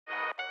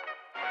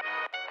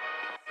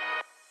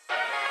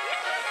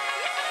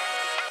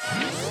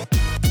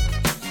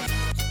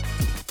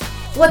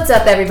What's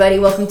up, everybody?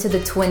 Welcome to the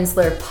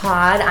Twinsler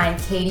Pod. I'm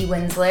Katie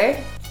Winsler.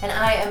 And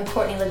I am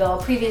Courtney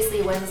LaBelle,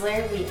 previously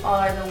Winsler. We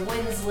are the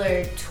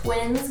Winsler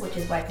Twins, which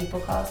is why people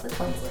call us the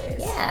Twinslers.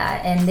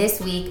 Yeah, and this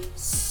week,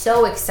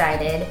 so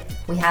excited.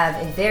 We have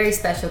a very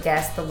special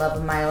guest, the love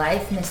of my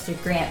life, Mr.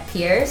 Grant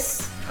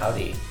Pierce.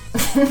 Howdy.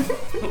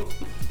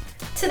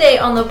 Today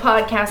on the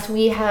podcast,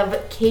 we have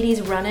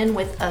Katie's Runnin'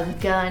 with a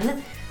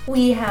Gun.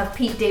 We have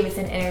Pete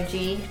Davidson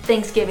Energy,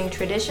 Thanksgiving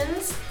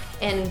Traditions,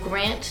 and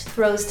Grant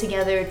throws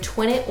together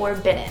Twin It or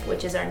Bin It,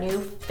 which is our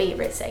new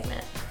favorite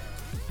segment.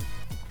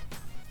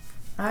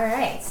 All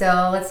right,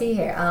 so let's see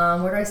here.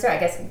 Where do I start? I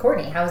guess,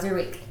 Courtney, how was your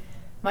week?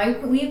 My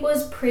week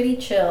was pretty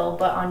chill,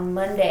 but on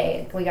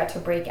Monday, we got to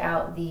break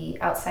out the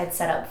outside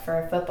setup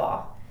for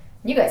football.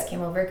 You guys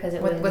came over because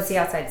it was... What's the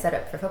outside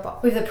setup for football?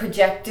 We have the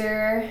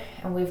projector,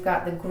 and we've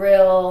got the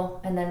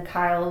grill, and then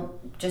Kyle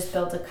just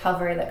built a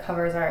cover that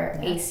covers our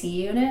AC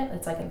unit.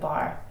 It's like a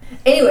bar.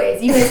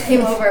 Anyways, you guys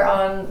came over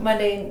on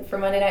Monday for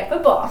Monday Night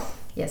Football.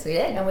 Yes, we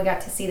did. And we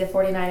got to see the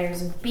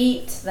 49ers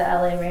beat the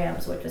LA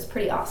Rams, which was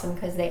pretty awesome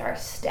because they are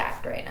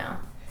stacked right now.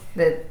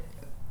 The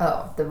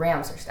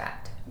Rams are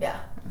stacked. Yeah.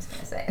 I was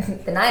going to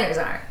say. The Niners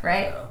aren't,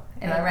 right? No.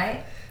 Am I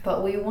right?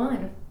 But we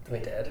won. We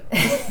did.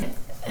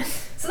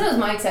 So that was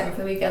my excitement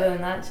for the week. Other than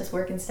that, it's just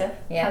work and stuff.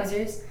 Yeah. How was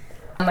yours?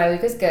 My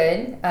week was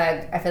good.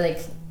 I feel like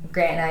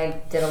Grant and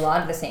I did a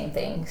lot of the same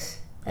things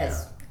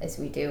as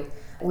we do.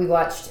 We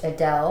watched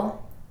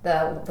Adele,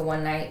 the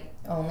one night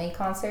only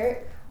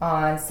concert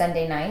on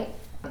Sunday night.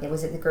 It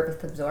was at the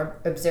Griffith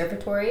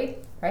Observatory,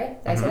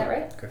 right? Did I say that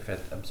right?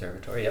 Griffith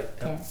Observatory, yep.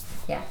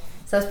 Yeah.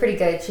 So it was pretty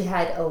good. She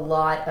had a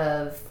lot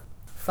of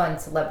fun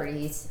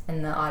celebrities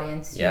in the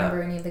audience. Do you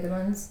remember any of the good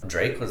ones?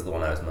 Drake was the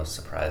one I was most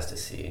surprised to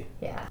see.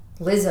 Yeah.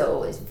 Lizzo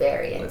was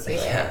very into it.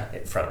 Yeah,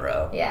 front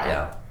row.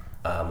 Yeah.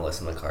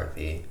 Melissa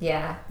McCarthy.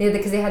 Yeah.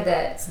 Because they had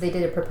that, so they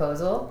did a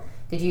proposal.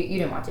 You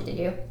didn't watch it, did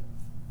you?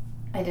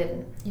 I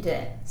didn't. You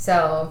didn't.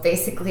 So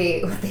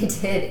basically what they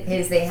did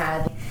is they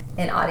had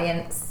an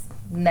audience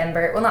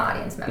member, well, not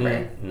audience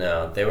member.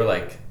 No, they were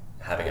like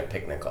having a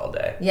picnic all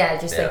day. Yeah,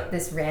 just like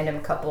this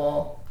random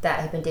couple that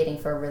had been dating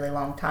for a really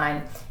long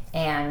time.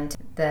 And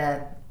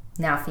the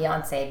now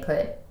fiance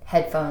put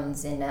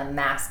headphones and a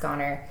mask on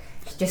her.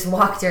 Just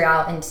walked her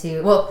out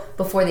into, well,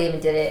 before they even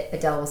did it,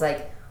 Adele was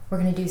like, we're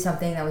going to do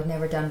something that we've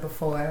never done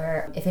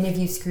before. If any of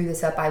you screw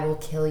this up, I will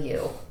kill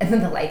you. And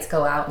then the lights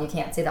go out and you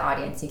can't see the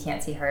audience, you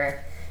can't see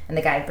her. And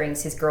the guy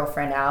brings his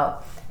girlfriend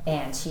out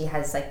and she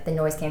has like the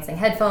noise canceling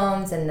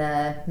headphones and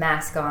the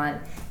mask on.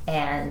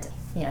 And,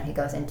 he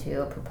goes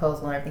into a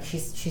proposal and everything.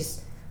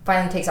 She's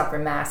finally takes off her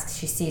mask.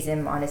 She sees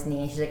him on his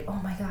knee and she's like, oh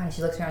my God. And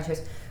she looks around and she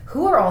goes,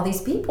 who are all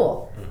these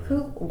people?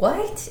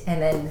 What? And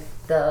then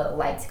the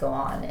lights go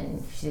on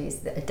and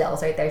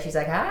Adele's right there. She's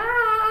like,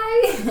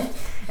 hi.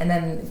 And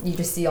then you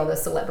just see all the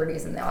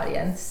celebrities in the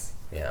audience.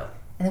 Yeah.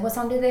 And then what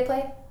song did they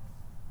play?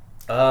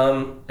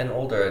 An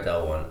older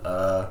Adele one.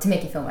 To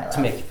Make You Feel My Love. To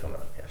Make You Feel My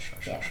Love.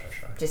 Yeah,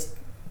 sure. Just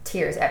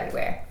tears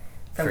everywhere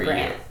from For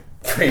Grant.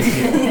 For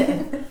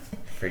you.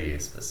 For you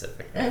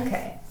specifically.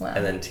 Okay. Well.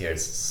 And then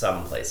tears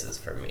some places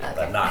for me, Okay.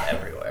 but not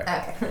everywhere.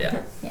 Okay.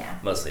 Yeah. Yeah.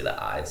 Mostly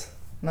the eyes.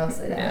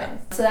 Mostly that. Yeah.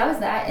 So that was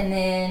that. And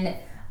then,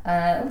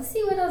 let's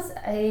see what else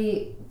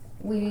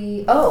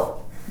we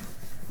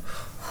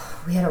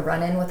had a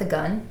run-in with a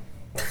gun.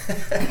 I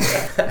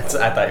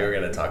thought you were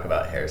going to talk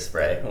about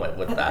hairspray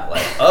with that,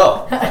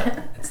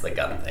 it's the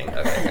gun thing.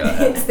 Okay, go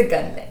ahead. It's the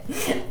gun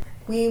thing.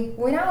 We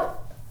went out.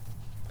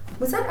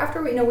 Was that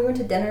after we went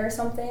to dinner or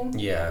something?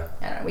 Yeah.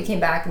 I don't know. We came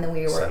back and then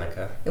we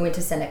went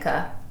to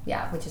Seneca.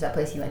 Yeah, which is that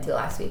place you went to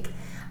last week.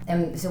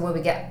 And so when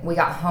we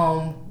got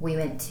home, we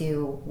went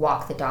to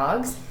walk the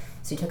dogs.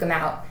 So we took them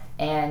out,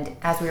 and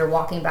as we were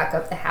walking back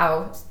up the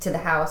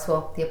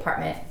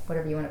apartment,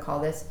 whatever you want to call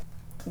this,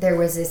 there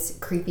was this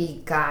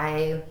creepy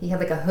guy. He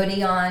had like a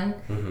hoodie on,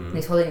 and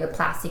he's holding a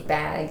plastic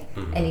bag,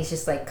 and he's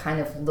just like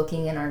kind of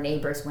looking in our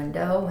neighbor's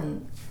window,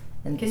 and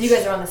because you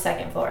guys are on the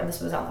second floor and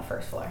this was on the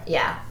first floor.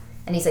 Yeah.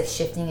 And he's like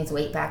shifting his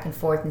weight back and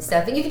forth and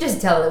stuff. And you could just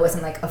tell it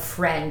wasn't like a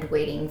friend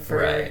waiting for...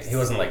 Right. He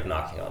wasn't like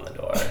knocking on the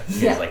door.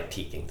 He was like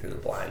peeking through the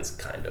blinds,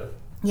 kind of.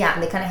 Yeah,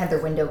 and they kind of had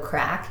their window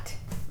cracked.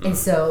 And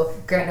so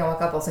Grant and I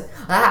woke up, I was like,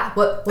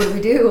 what do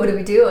we do? What do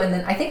we do? And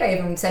then I think I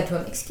even said to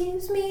him,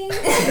 excuse me.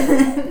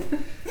 Did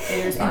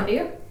he respond to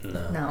you?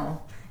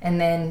 No.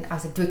 And then I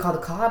was like, do we call the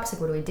cops?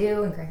 Like, what do we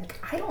do? And Grant's like,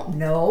 I don't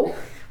know.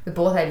 We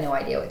both had no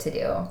idea what to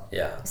do.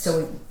 Yeah.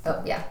 So we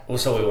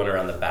went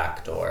around the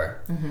back door.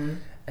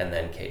 And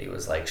then Katie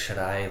was like, should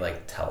I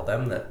like tell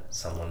them that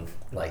someone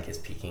like is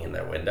peeking in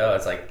their window? I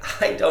was like,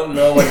 I don't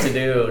know what to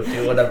do.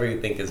 Do whatever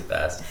you think is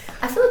best.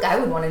 I feel like I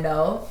would want to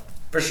know.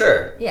 For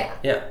sure. Yeah.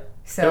 Yeah.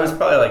 So it was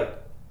probably like,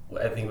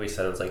 I think we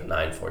said it was like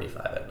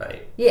 9:45 at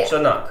night. Yeah.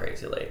 So not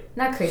crazy late.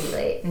 Not crazy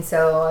late. And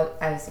so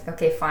I was like,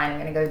 okay, fine.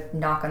 I'm going to go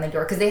knock on the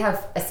door. Because they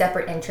have a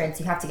separate entrance.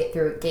 You have to get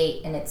through a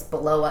gate, and it's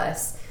below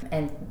us.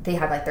 And they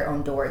have like their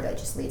own door that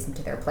just leads them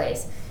to their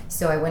place.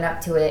 So I went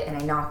up to it, and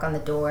I knock on the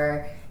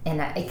door. And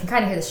I can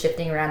kind of hear the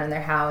shifting around in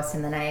their house.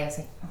 And then I was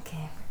like,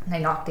 okay. And I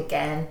knocked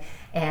again.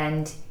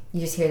 And you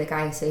just hear the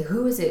guy say,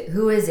 "Who is it?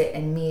 Who is it?"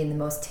 And me in the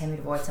most timid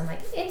voice, I'm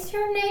like, "It's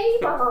your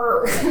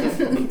neighbor."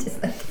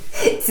 Just like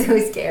so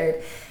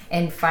scared.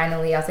 And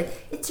finally, I was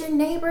like, "It's your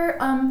neighbor.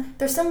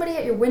 There's somebody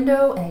at your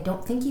window, and I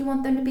don't think you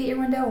want them to be at your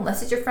window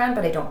unless it's your friend,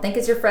 but I don't think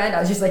it's your friend." I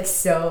was just like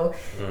so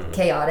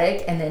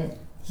chaotic. And then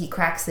he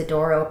cracks the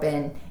door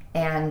open,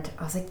 and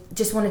I was like,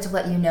 "Just wanted to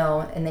let you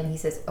know." And then he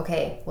says,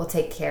 "Okay, we'll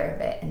take care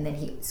of it." And then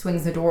he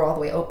swings the door all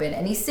the way open,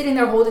 and he's sitting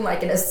there holding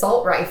like an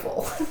assault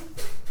rifle.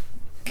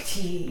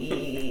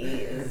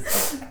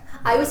 Jeez.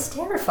 I was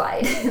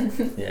terrified.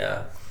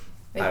 Yeah.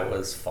 I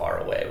was far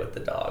away with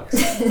the dogs,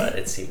 but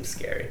it seemed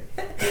scary.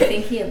 Do you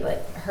think he had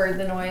like heard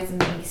the noise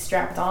and he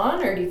strapped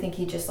on, or do you think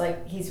he just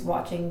like he's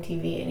watching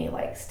TV and he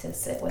likes to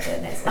sit with it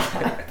in his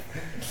lap?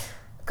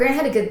 Grant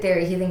had a good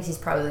theory. He thinks he's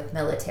probably like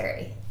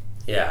military.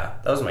 Yeah,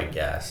 that was my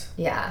guess.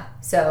 Yeah.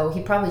 So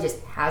he probably just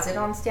has it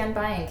on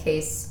standby in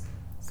case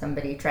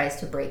somebody tries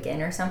to break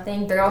in or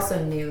something. They're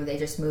also new. They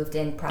just moved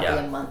in probably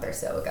a month or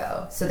so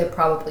ago. So they're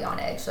probably on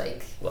edge.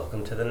 Like,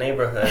 welcome to the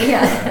neighborhood.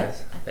 Yeah.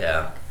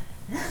 Yeah.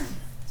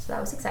 So that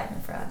was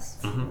excitement for us.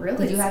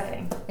 Really Did you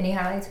exciting. have any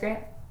highlights, Grant?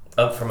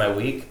 Up for my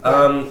week?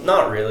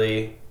 Not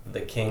really.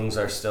 The Kings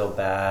are still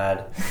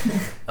bad.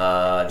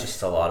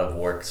 Just a lot of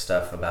work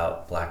stuff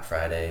about Black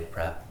Friday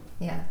prep.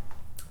 Yeah.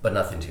 But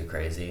nothing too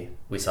crazy.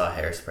 We saw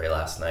Hairspray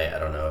last night. I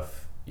don't know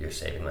if you're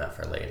saving that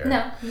for later.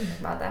 No,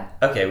 about that.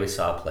 Okay, we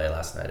saw a play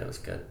last night. It was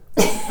good.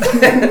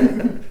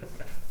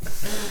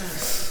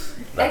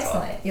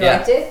 Excellent. You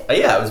liked it?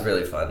 Yeah, it was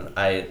really fun.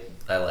 I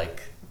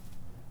like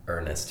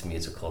earnest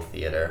musical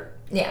theater.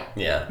 Yeah.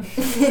 Yeah.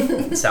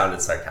 It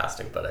sounded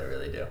sarcastic, but I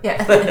really do.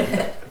 Yeah.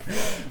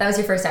 That was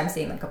your first time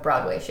seeing like a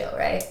Broadway show,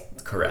 right?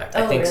 Correct.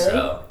 Oh, I think really?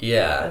 so.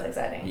 Yeah. That's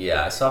exciting.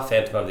 Yeah, I saw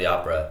Phantom of the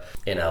Opera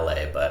in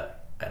LA,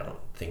 but I don't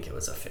think it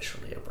was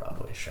officially a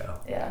Broadway show.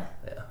 Yeah.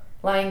 Yeah.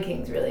 Lion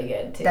King's really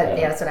good too. Yeah,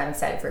 that's what I'm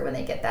excited for when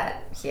they get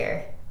that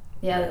here.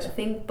 Yeah, I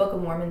think Book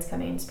of Mormon's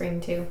coming in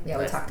spring too. Yeah,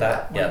 we Nice. talked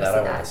that. about Yeah,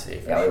 wanting that to I see want to see.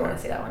 For Yeah, we sure. want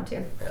to see that one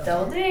too. Yeah.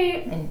 Double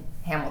date. And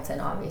Hamilton,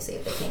 obviously,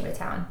 if they came to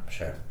town.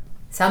 Sure.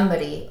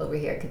 Somebody over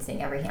here could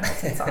sing every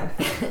Hamilton song.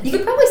 You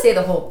could probably say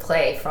the whole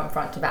play from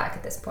front to back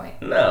at this point.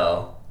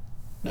 No.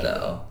 Maybe.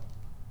 No.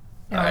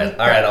 No, All right, we-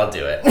 all right, I'll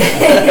do it.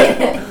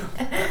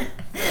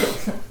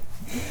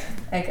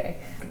 Okay.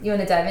 You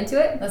want to dive into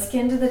it? Let's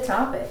get into the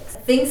topics.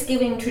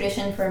 Thanksgiving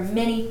tradition for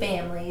many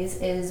families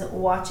is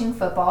watching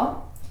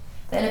football.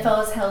 The NFL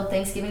has held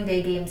Thanksgiving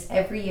Day games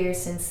every year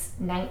since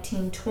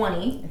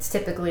 1920. It's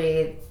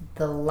typically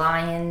the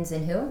Lions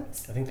and who?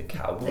 I think the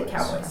Cowboys. The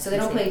Cowboys. So they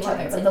don't play each other.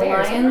 Lions But and the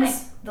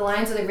Bears, the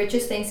Lions are the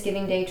richest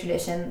Thanksgiving Day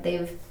tradition.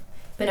 They've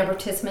been a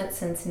participant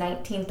since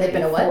 1934. They've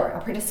been a what?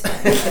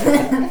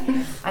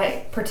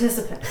 A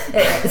participant.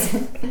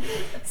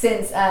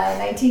 Since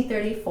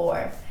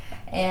 1934.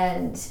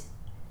 And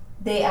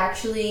they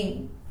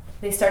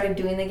started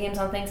doing the games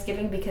on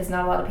Thanksgiving because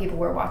not a lot of people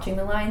were watching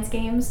the Lions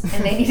games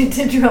and they needed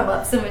to drum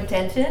up some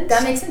attention.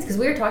 That makes sense because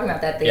we were talking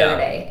about that the Yeah. other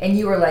day, and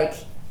you were like,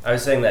 I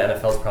was saying the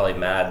NFL's probably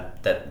mad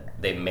that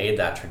they made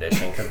that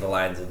tradition because the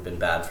Lions have been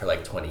bad for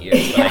like 20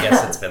 years, but I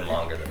guess it's been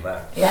longer than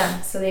that.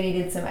 Yeah, so they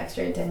needed some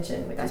extra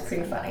attention, which is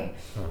pretty funny.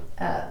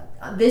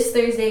 This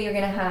Thursday, you're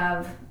going to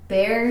have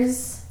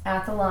Bears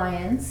at the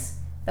Lions.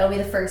 That'll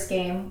be the first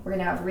game. We're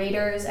going to have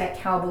Raiders at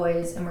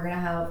Cowboys, and we're going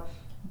to have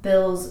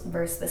Bills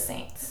versus the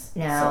Saints.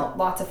 Now- So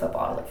lots of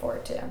football to look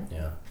forward to.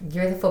 Yeah.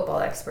 "You're the football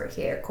expert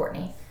here,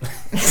 Courtney."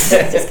 Just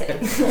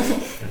kidding.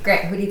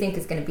 Grant, who do you think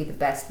is going to be the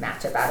best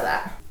matchup out of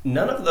that?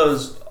 None of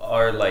those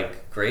are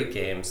like great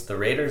games. The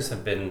Raiders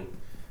have been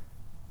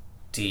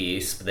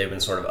decent, but they've been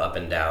sort of up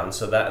and down.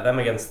 So that them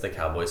against the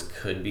Cowboys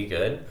could be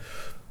good.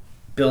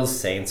 Bills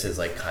Saints is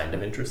like kind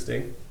of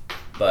interesting,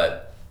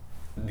 but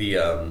the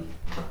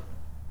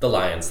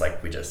Lions,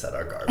 like we just said,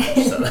 are garbage.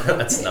 So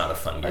that's not a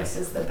fun game.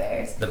 Versus the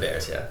Bears. The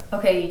Bears, yeah.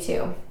 Okay, you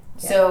two.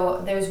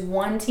 So there's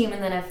one team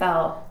in the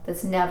NFL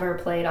that's never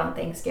played on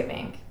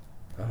Thanksgiving.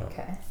 Oh.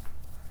 Okay.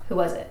 Who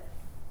was it?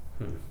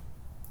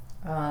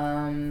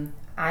 I'm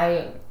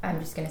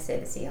just going to say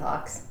the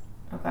Seahawks.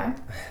 Okay.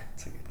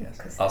 That's a good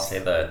guess. I'll say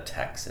the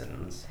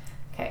Texans.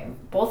 Okay,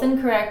 both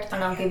incorrect,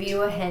 and I'll give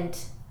you a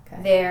hint.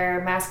 Okay.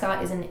 Their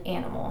mascot is an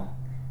animal.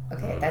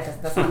 Okay,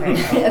 that's not very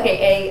helpful.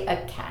 Okay,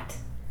 a cat.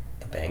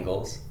 The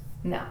Bengals.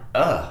 No.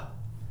 Ah.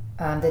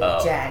 The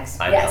Oh, Jags.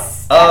 I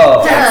Yes. know.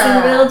 Oh.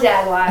 Jacksonville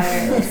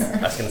Jaguars.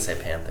 I was gonna say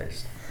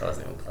Panthers. That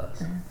wasn't even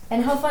close.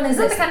 And how fun is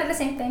Isn't this? it kind of the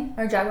same thing?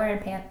 Or Jaguar and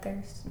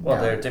Panthers? Well,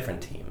 no. they're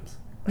different teams.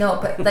 No,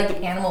 but like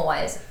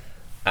animal-wise.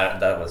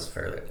 That was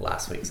for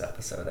last week's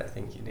episode. I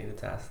think you needed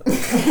to ask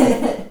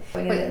that.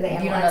 Wait, Wait,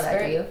 you don't know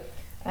that, do you?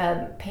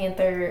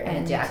 Panther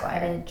And a Jaguar.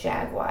 And a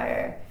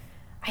Jaguar.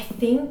 I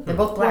think They're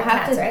both black we'll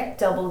have cats, to right?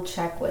 double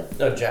check with.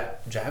 No,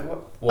 Jaguar.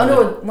 Oh, Well,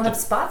 no, the- one of the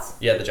spots?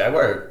 Yeah, the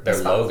Jaguar. Their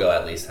Spots. logo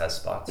at least has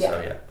spots. So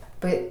Yeah. yeah.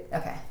 But,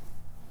 okay.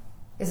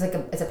 It's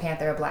a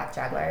panther, a black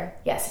jaguar.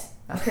 Yes,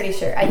 I'm pretty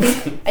sure. I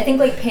think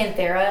like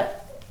Panthera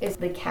is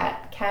the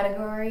cat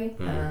category.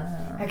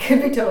 I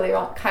could be totally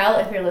wrong. Kyle,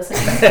 if you're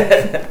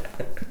listening,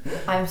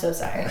 I'm so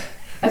sorry.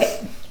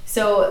 Okay,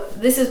 so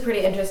this is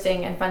pretty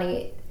interesting and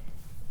funny.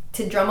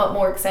 to drum up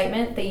more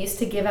excitement, they used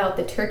to give out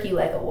the turkey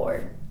leg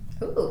award.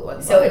 Ooh,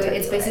 So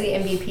it's basically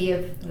MVP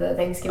of the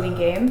Thanksgiving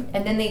game.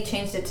 And then they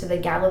changed it to the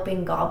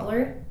Galloping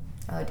Gobbler.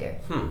 Oh dear.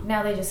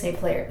 Now they just say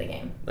player of the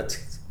game.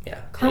 That's,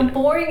 yeah. How clean.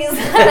 boring is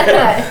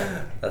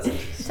that? That's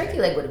interesting. Turkey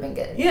leg would have been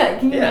good. Yeah,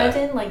 can you Yeah.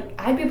 imagine? Like,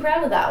 I'd be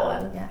proud of that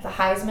one. Yeah. The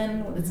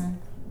Heisman was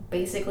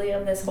basically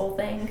of this whole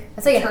thing.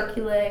 That's like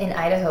turkey leg. In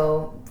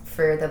Idaho,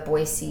 for the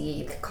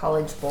Boise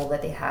College Bowl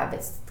that they have,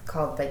 it's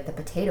called like the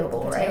Potato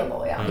Bowl, Potato right?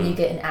 Bowl, yeah. And you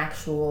get an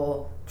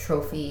actual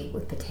trophy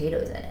with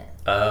potatoes in it.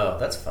 Oh,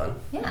 that's fun.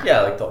 Yeah.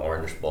 Yeah, like the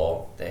Orange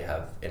Bowl they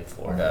have in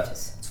Florida.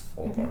 Oranges. It's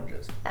full of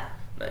oranges. Yeah.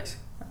 Nice.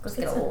 Let's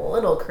get a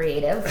little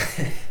creative.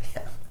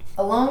 Yeah.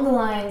 Along the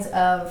lines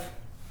of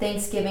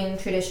Thanksgiving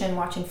tradition,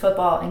 watching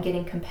football, and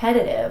getting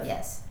competitive,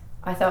 Yes.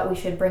 I thought we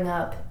should bring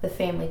up the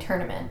family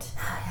tournament.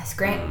 Yes,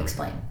 Grant,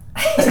 explain.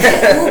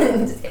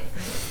 Just kidding.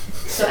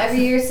 So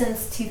every year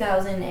since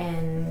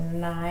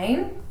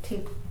 2009,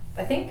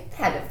 I think,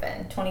 Had to have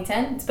been.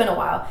 2010, it's been a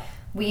while.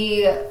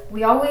 We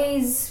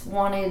always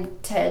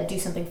wanted to do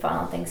something fun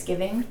on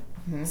Thanksgiving.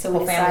 So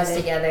Whole we families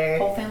decided, together.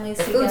 Whole families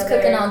The together. food's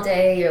cooking all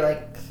day. You're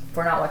like, if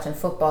we're not watching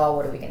football,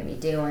 what are we going to be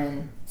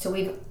doing? So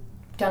we've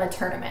done a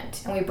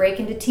tournament, and we break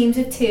into teams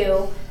of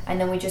 2,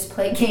 and then we just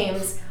play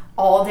games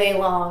all day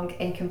long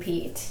and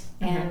compete.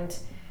 And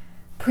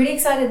pretty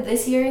excited.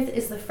 This year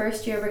is the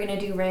first year we're going to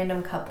do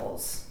random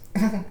couples.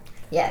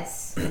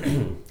 Yes.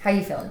 How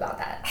you feeling about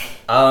that?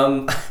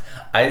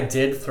 I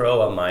did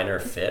throw a minor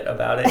fit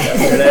about it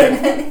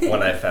yesterday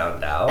when I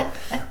found out.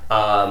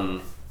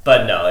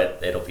 But no,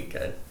 it'll be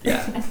good.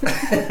 Yeah.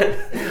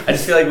 I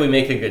just feel like we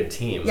make a good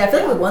team. Yeah, I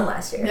feel like we won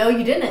last year. No,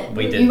 you didn't.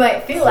 We did You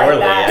might feel like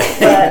poorly, that,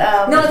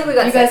 yeah. but No, I think we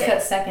got you guys second.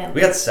 got second. We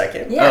got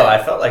second? Yeah. Oh,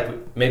 I felt like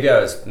maybe I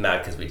was mad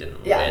because we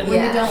didn't Yeah, win. when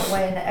Yeah. you don't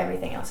win,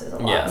 everything else is a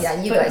loss. Yeah.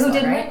 Yeah, you But guys who won,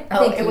 did right? win? I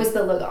Oh, think it you- was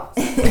the Lugos.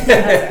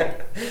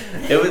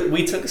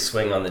 We took a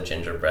swing on the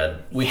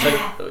gingerbread. We took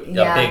a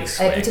Yeah, big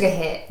swing. we took a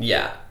hit.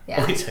 Yeah.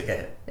 Yeah. We took a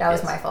hit. That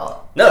was Yes. my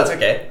fault. No, it's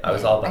okay. I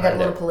was all I got a behind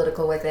little it.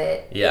 political with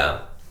it.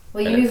 Yeah.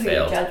 Well, you And knew it who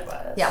your failed. judge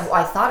was. Yeah, well,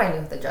 I thought I knew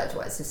who the judge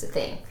was. Is the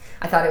thing.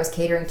 I thought it was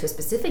catering to a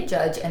specific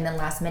judge, and then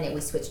last minute we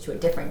switched to a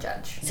different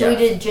judge. So we Yeah.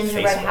 did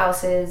gingerbread Facebook.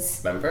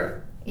 houses.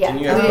 Remember? Yeah, Didn't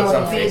we you guys post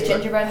on did Facebook?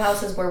 gingerbread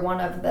houses were one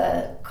of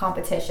the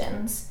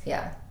competitions.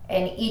 Yeah.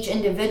 And each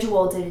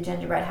individual did a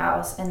gingerbread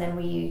house, and then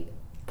we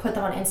put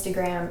them on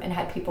Instagram and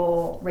had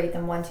people rate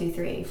them 1, 2,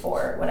 3,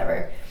 4,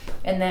 whatever,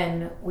 and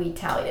then we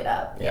tallied it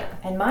up. Yeah.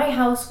 And my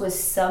house was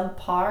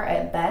subpar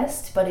at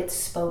best, but it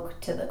spoke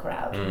to the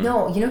crowd.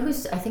 No, you know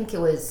who's? I think it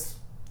was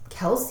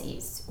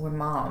Kelsey's or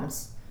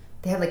Mom's.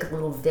 They had like a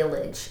little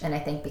village, and I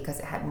think because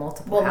it had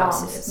multiple Well,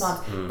 houses.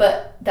 moms.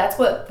 But that's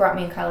what brought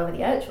me and Kyle over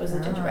the edge was the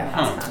gingerbread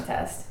house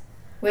contest,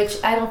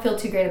 which I don't feel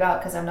too great about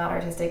because I'm not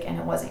artistic and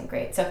it wasn't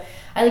great. So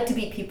I like to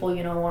beat people,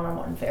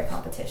 one-on-one fair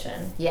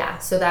competition. Yeah,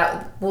 so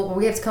that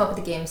we have to come up with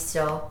a game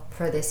still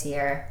for this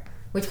year.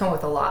 We've come up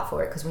with a lot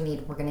for it because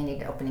we're gonna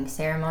need an opening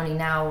ceremony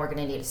now. We're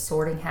gonna need a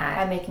sorting hat.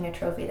 I'm making a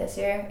trophy this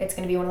year. It's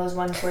going to be one of those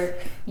ones where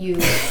you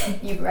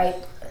write.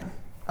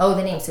 Oh,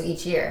 the name. So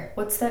each year.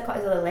 What's that called?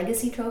 Is it a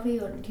legacy trophy?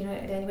 Or does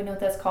anyone know what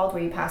that's called?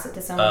 Where you pass it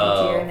to someone each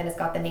Oh. year and then it's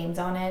got the names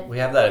on it. We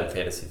have that in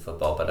fantasy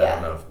football, but I Yeah.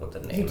 don't know what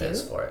the name do?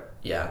 is for it.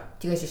 Yeah.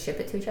 Do you guys just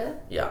ship it to each other?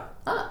 Yeah.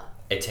 Oh.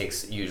 It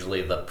takes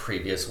usually the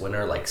previous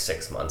winner like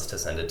 6 months to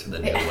send it to the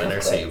new Yeah, winner,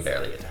 of so you course.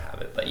 barely get to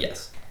have it. But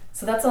yes.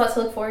 So that's a lot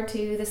to look forward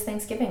to this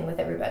Thanksgiving with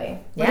everybody.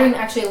 We're Yeah. doing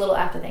actually a little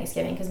after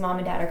Thanksgiving because Mom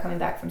and Dad are coming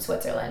back from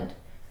Switzerland.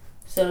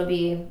 So it'll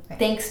be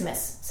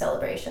Thanksmas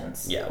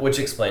celebrations. Yeah, which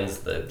explains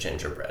the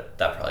gingerbread.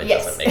 That probably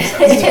Yes. doesn't make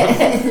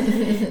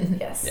sense.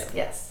 Yes, Yeah.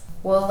 yes.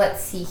 Well,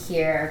 let's see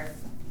here.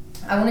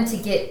 I wanted to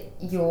get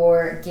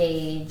your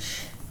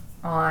gauge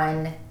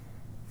on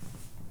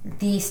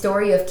the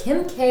story of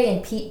Kim K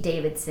and Pete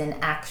Davidson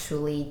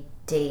actually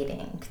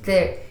dating.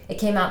 It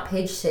came out,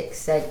 page 6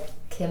 said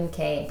Kim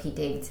K and Pete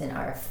Davidson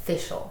are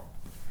official.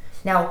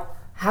 Now,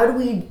 how do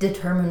we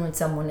determine when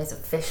someone is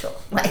official?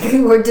 Like,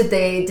 or did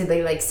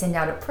they like send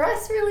out a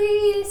press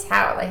release?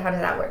 How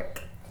did that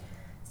work?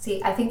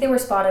 See, I think they were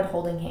spotted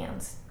holding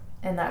hands,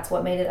 and that's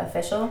what made it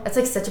official. That's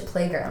like such a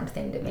playground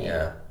thing to me.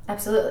 Yeah.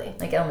 Absolutely.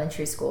 Like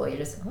elementary school, you're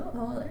just,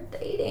 oh, they're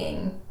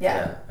dating.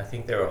 Yeah. I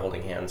think they were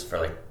holding hands for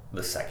like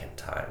the second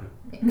time.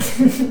 And I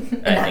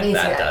that think means that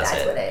that does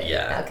that's it. what it.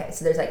 Yeah. Okay,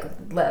 so there's like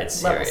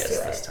It's levels serious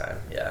to this it. time.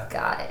 Yeah.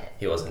 Got it.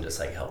 He wasn't just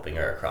like helping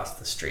her across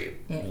the street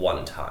Yeah.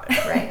 one time.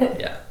 Right.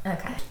 Yeah.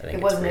 Okay. I think It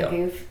it's wasn't real. a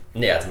goof.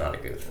 Yeah, it's not a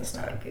goof this It's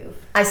not a time. goof.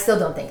 I still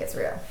don't think it's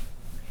real.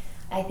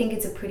 I think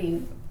it's a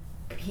pretty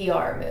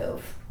PR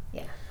move.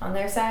 Yeah. On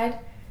their side.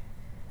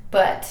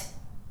 But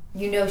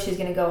she's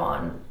going to go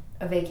on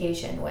a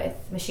vacation with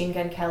Machine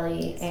Gun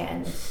Kelly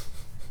and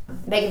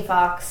Megan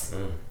Fox,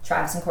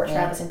 Travis and Courtney.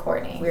 Travis and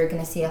Courtney. We're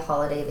gonna see a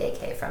holiday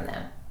vacay from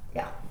them.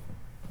 Yeah.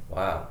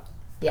 Wow.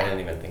 Yeah. I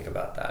didn't even think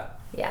about that.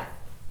 Yeah.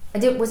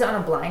 Was it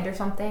on a blind or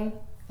something?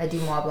 A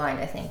Dumois blind,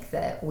 I think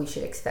that we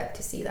should expect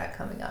to see that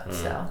coming up.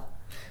 So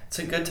It's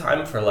a good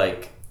time for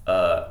like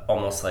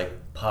almost like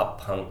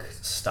pop punk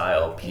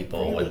style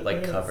people really with like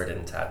is. covered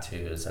in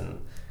tattoos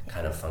and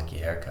kind of funky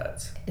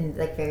haircuts. And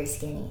like very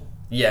skinny.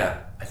 Yeah,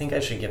 I think I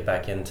should get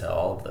back into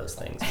all of those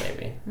things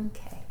maybe.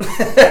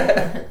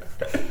 Okay.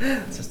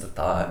 It's just a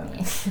thought.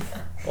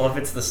 Well, if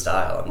it's the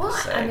style, I'm Well,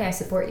 just I saying. mean, I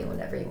support you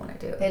whenever you want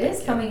to do it. It is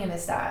you. coming into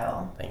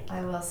style. Thank you.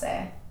 I will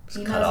say. Just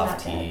He cut knows off not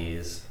to.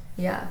 tees,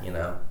 Yeah. you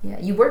know? Yeah.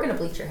 You were going to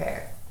bleach your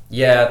hair.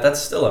 Yeah, that's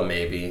still a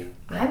maybe.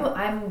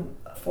 I'm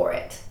for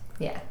it.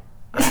 Yeah.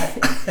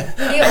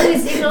 You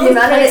always, you The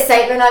amount of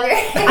excitement on your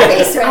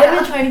face right I've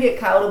been now. trying to get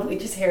Kyle to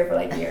bleach his hair for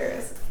like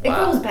years. It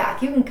Wow. grows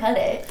back. You can cut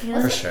it. You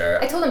know? For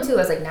sure. I told him too, I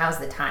was like, now's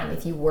the time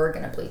if you were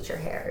going to bleach your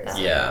hair. It's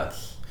Yeah. like-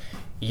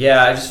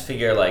 Yeah, I just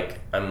figure like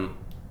I'm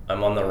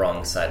on the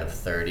wrong side of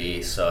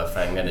 30, so if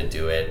I'm gonna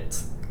do it,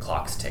 the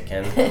clock's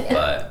ticking.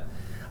 But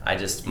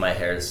my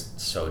hair is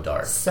so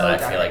dark So that I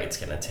dark. feel like it's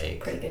gonna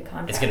take. Pretty good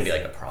contrast. It's gonna be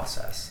like a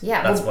process.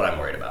 Yeah, that's well- what I'm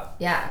worried about.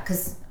 Yeah,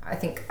 because I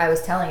think I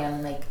was telling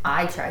him, like,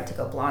 I tried to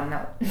go blonde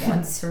out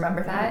once,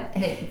 remember that?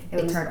 And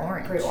it was turned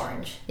orange. Pretty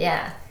orange.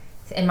 Yeah.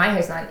 And my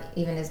hair's not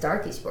even as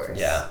dark as yours.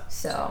 Yeah.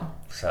 So,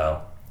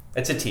 So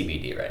it's a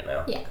TBD right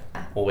now. yeah.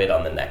 We'll wait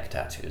on the neck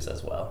tattoos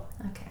as well.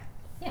 Okay.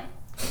 Yeah.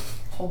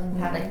 Holding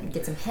pattern. Like,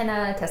 get some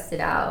henna, test it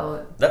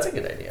out. That's a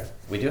good idea.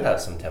 We do have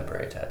some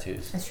temporary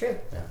tattoos. That's true.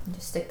 Yeah. And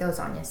just stick those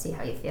on you, see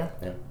how you feel.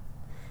 Yeah.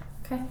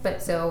 Okay.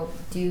 But so,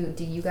 do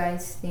you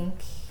guys think?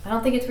 I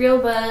don't think it's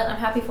real, but I'm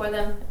happy for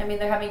them. I mean,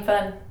 they're having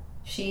fun.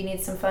 She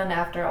needs some fun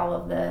after all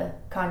of the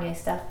Kanye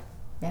stuff.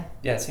 Yeah,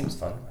 it seems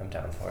fun. I'm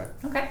down for it.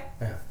 Okay.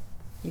 Yeah.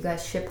 You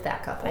guys ship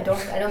that couple. I don't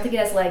think it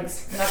has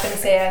legs. I'm not going to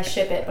say I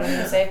ship it, but I'm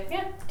going to say,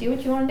 yeah, do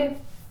what you want to do.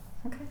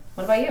 Okay.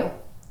 What about you?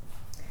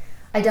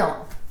 I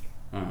don't.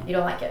 You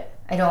don't like it?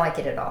 I don't like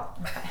it at all.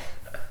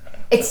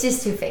 It's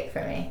just too fake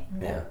for me.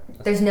 Yeah.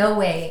 There's no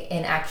way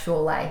in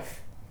actual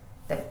life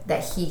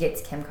that he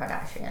gets Kim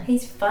Kardashian.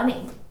 He's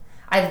funny.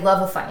 I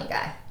love a funny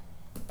guy.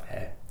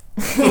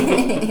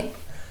 Hey.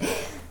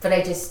 But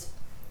I just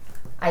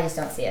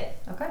don't see it.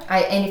 Okay.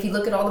 And if you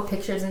look at all the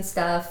pictures and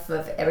stuff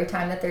of every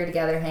time that they're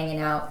together hanging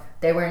out,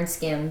 they're wearing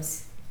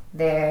Skims.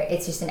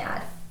 It's just an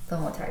ad the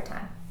whole entire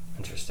time.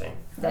 Interesting.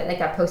 That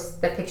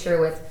picture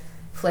with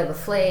Flava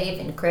Flav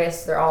and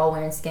Chris, they're all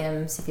wearing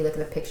Skims. If you look at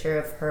the picture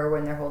of her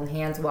when they're holding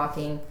hands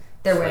walking,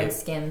 they're wearing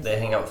Skims. They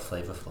hang out with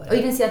Flava Flav. Oh,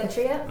 you didn't see that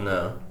picture yet?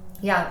 No.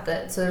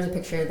 Yeah, so there's a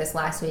picture this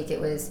last week. It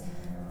was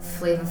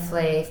Flava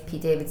Flav,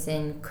 Pete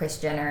Davidson, Kris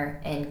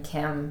Jenner, and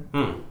Kim.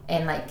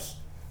 And like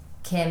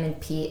Kim and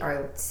Pete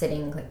are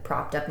sitting like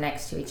propped up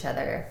next to each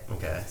other.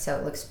 Okay. So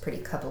it looks pretty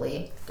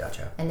coupley.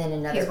 Gotcha. And then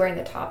another. He's wearing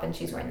the top and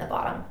she's wearing the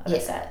bottom of the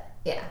set.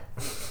 Yeah.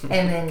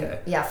 And then,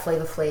 Okay.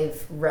 Flava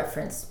Flav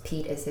referenced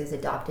Pete as his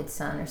adopted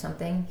son or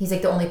something. He's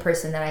like the only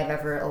person that I've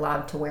ever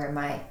allowed to wear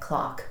my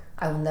clock.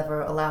 I will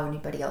never allow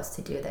anybody else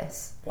to do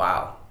this.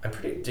 Wow.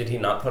 Did he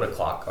not put a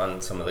clock on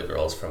some of the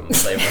girls from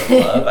Flavor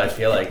of Love? I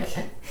feel like.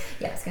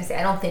 Yeah, I was going to say,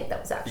 I don't think that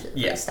was actually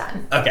the first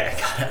time. Okay,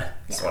 got it.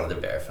 Just wanted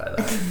to verify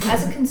that.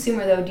 As a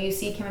consumer, though, do you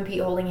see Kim and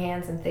Pete holding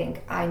hands and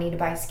think, I need to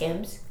buy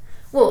Skims?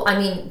 Well, I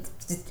mean,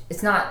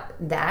 it's not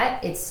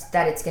that. It's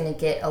that it's going to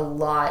get a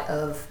lot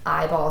of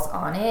eyeballs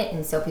on it.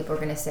 And so people are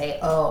going to say,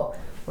 oh,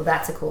 well,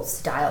 that's a cool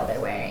style they're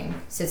wearing.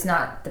 So it's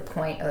not the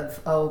point of,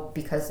 oh,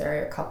 because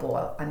they're a couple,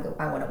 I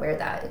want to wear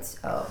that. It's,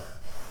 oh,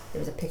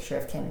 there's a picture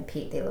of Kim and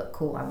Pete. They look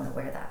cool. I want to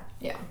wear that.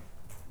 Yeah.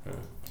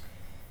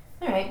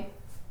 All right.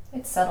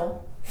 It's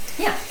subtle.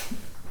 Yeah.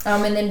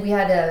 And then we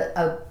had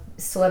a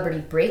celebrity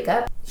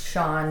breakup.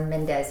 Shawn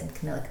Mendes and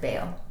Camila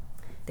Cabello.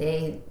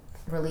 They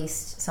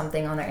released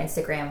something on their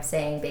Instagram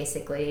saying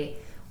basically,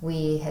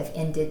 we have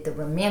ended the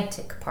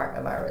romantic part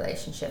of our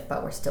relationship,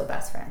 but we're still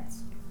best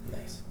friends.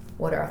 Nice.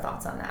 What are our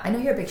thoughts on that? I know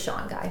you're a big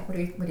Shawn guy. What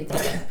are you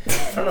thinking?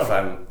 I don't know if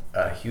I'm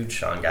a huge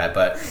Shawn guy,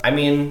 but I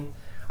mean,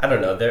 I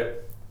don't know.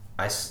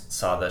 I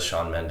saw the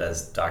Shawn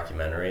Mendes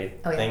documentary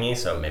thingy,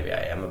 so maybe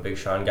I am a big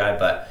Shawn guy,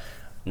 but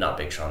not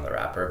Big Sean the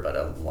rapper, but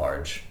a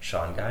large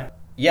Shawn guy.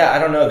 Yeah, I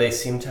don't know. They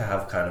seem to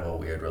have kind of a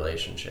weird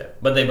relationship,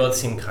 but they both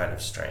seem kind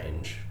of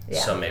strange. Yeah.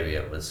 So maybe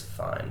it was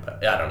fine,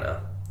 but I don't know.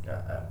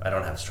 I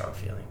don't have strong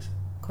feelings.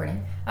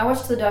 Courtney? I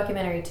watched the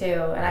documentary too,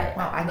 and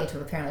I need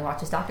to apparently watch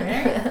this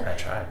documentary. I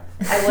tried.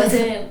 I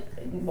wasn't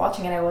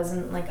watching it. I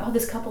wasn't like, oh,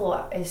 this couple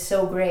is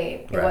so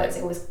great.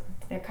 It was.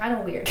 They're kind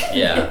of weird.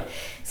 Yeah.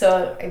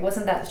 So it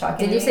wasn't that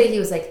shocking. Did you say he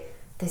was like,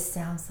 this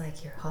sounds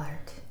like your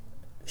heart?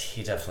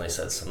 He definitely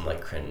said some like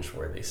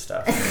cringe-worthy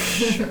stuff. For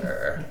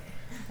sure.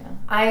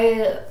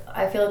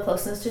 I feel a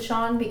closeness to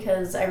Shawn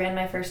because I ran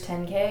my first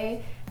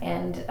 10K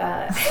and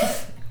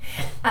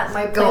at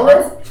my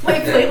playlist,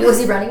 Was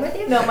he running with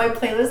you? No, my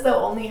playlist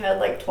though only had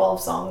like 12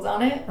 songs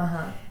on it,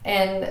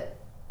 and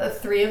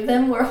 3 of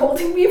them were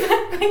 "Holding Me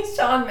Back" by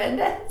Shawn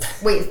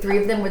Mendes. Wait, 3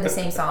 of them were the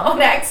same song?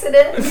 On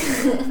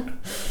accident.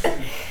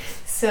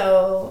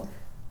 So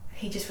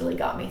he just really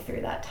got me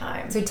through that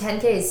time. So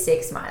 10K is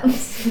 6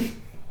 miles.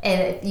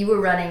 And if you were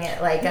running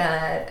at like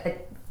a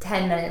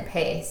 10-minute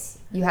pace,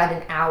 you had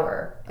an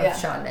hour of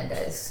Shawn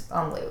Mendes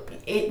on loop.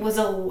 It was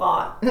a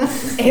lot.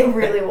 It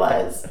really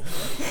was.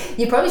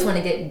 You probably just want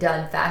to get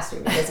done faster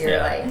because you're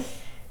like,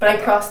 But I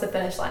crossed the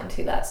finish line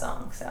to that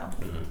song, so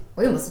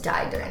We almost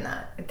died during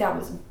that. that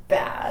was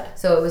bad.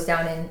 So it was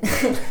down in,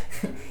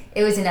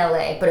 it was in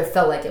LA, but it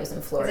felt like it was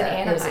in Florida.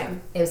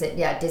 Anaheim. It was at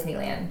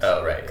Disneyland.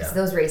 Oh, right, Because yeah.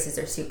 those races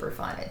are super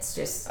fun. It's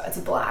just, It's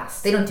a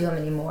blast. they don't do them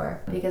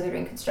anymore. Because they're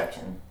doing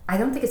construction. I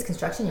don't think it's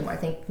construction anymore. I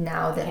think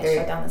now that Can't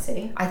shut down the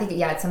city. I think,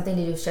 it's something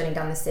to do with shutting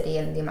down the city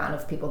and the amount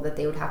of people that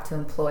they would have to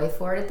employ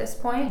for it at this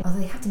point. Although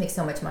they have to make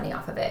so much money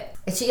off of it.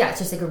 It's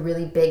just like a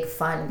really big,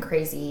 fun,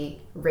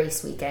 crazy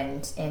race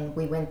weekend. And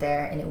we went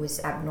there and it was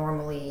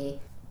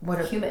abnormally...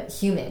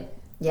 Humid.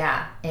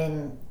 Yeah.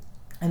 And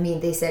I mean,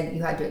 they said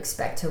you had to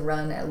expect to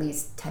run at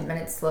least 10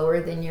 minutes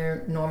slower than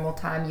your normal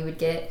time you would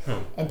get.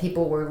 And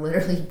people were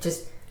literally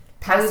just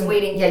passing. I was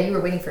waiting. Yeah, you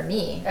were waiting for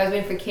me. I was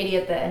waiting for Katie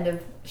at the end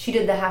of... She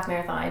did the half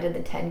marathon, I did the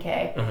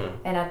 10K.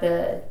 And at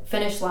the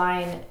finish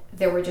line,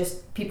 there were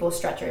just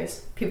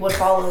stretchers. People would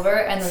fall over,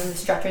 and then the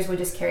stretchers would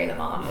just carry them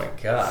Oh off. my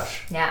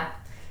gosh.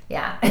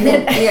 Yeah. And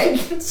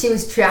then she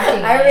was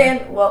tracking I me.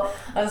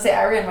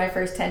 ran my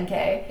first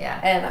 10K. Yeah.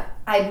 And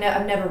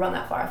I've never run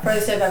that far.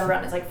 Furthest I've ever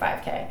run is like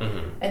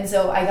 5K. And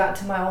so I got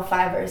to mile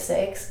 5 or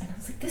 6, and I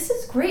was like, this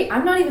is great.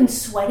 I'm not even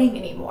sweating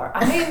anymore.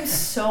 I am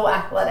so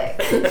athletic.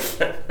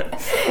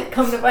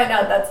 Come to find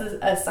out, that's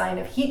a sign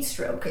of heat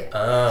stroke.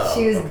 Oh,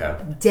 She was okay.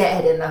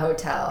 dead in the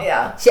hotel.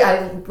 Yeah.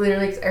 I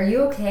literally, are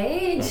you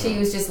okay? And she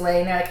was just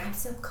laying there like, I'm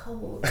so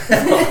cold. I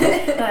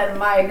had a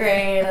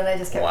migraine, and I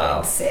just kept Wow.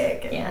 getting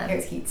sick. And Yeah.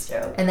 here's heat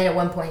stroke. And then at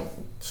one point,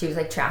 she was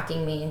like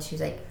tracking me, and she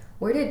was like,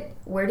 "Where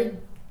did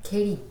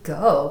Katie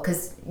go?"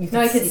 Because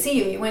I could see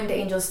you. You went to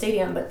Angel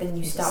Stadium, but then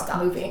you stopped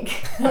moving.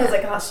 I was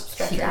like, oh, She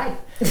stretcher. died.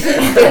 They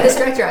had the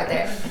stretcher out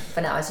there,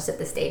 but now I was just at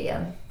the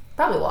stadium,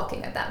 probably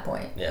walking at that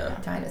point. Yeah.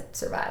 Trying to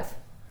survive.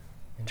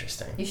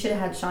 Interesting. You should have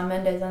had Shawn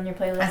Mendes on your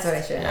playlist. That's what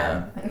I should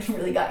have. It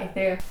really got you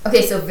through.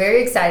 Okay, so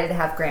very excited to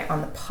have Grant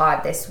on the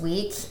pod this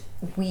week.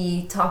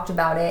 We talked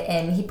about it,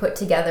 and he put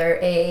together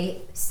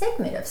a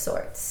segment of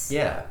sorts.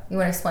 Yeah. You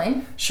want to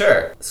explain?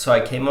 Sure. So I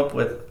came up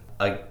with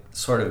a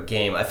sort of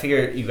game. I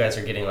figure you guys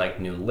are getting like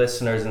new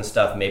listeners and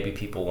stuff. Maybe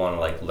people want to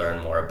like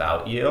learn more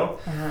about you.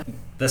 Uh-huh.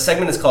 The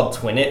segment is called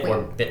Twin It or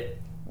Wait.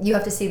 Bit. You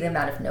have to see the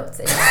amount of notes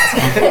that he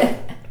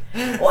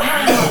has.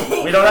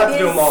 Wow. We don't have to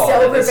do them all.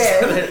 So They're just-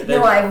 prepared.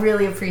 No, I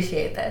really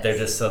appreciate this. They're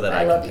just so that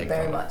I I love can you pick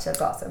very from. much. That's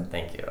awesome.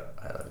 Thank you.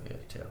 I love you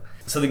too.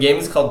 So the game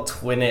is called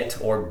Twin It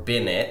or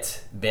Bin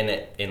It. Bin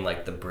It in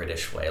like the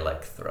British way,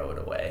 like throw it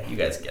away. You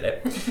guys get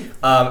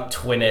it.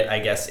 Twin It, I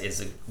guess,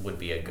 would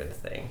be a good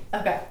thing.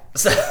 Okay.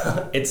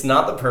 So it's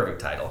not the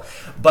perfect title,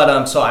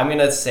 but so I'm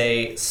gonna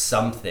say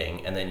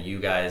something, and then you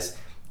guys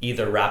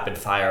either rapid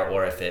fire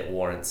or if it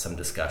warrants some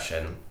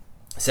discussion,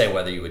 say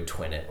whether you would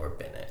twin it or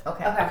bin it.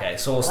 Okay. Okay.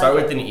 So we'll start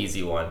with an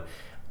easy one: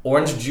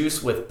 orange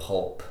juice with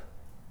pulp.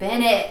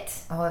 Bennett.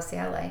 Oh, see,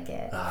 I like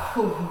it.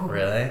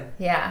 Really?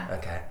 Yeah.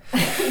 Okay.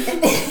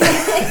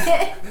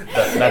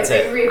 That's Are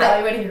you it.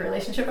 reevaluating your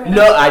relationship right now?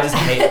 No,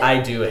 I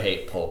do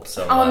hate pulp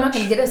so much. Oh, I'm not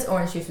gonna get us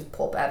orange juice with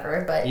pulp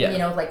ever, but Yeah. you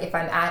know, like if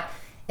I'm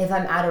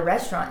at a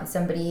restaurant and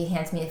somebody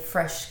hands me a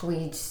fresh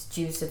squeezed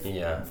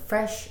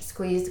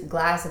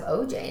glass of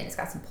OJ and it's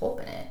got some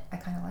pulp in it, I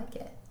kind of like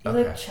it. You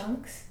Okay. like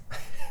chunks?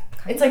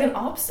 It's like an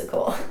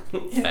obstacle.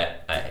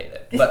 I hate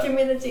it, Just but give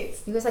me the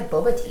juice. You guys like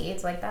boba tea?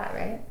 It's like that,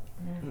 right?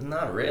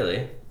 not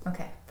really.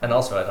 Okay. And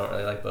also, I don't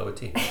really like boba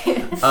tea.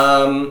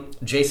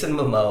 Jason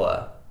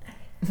Momoa.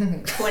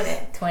 Twin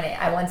it. 20.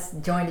 I once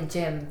joined a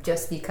gym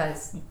just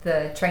because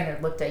the trainer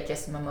looked like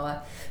Jason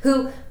Momoa,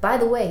 who, by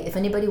the way, if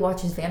anybody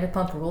watches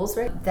Vanderpump Rules,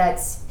 right,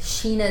 that's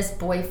Sheena's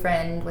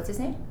boyfriend. What's his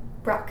name?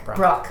 Brock.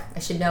 Brock. I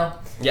should know.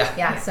 Yeah.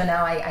 Yeah, so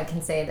now I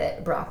can say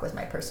that Brock was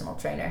my personal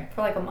trainer.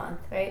 For like a month,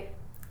 right?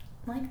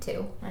 Like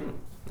to.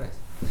 Nice.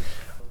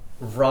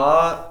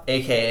 Raw,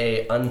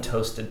 aka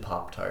untoasted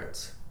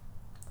Pop-Tarts.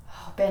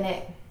 Oh,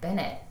 Bennett.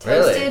 Bennett.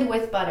 Really? Toasted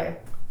with butter.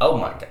 Oh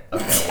my god.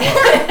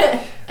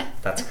 Okay. Well,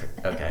 that's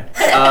okay.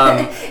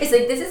 It's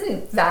like, this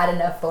isn't bad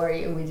enough for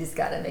you. We just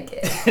gotta make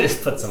it.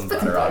 Just put some Put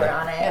some butter on butter it.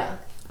 on it.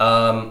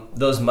 Yeah.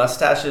 Those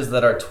mustaches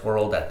that are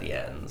twirled at the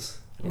ends.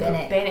 You know?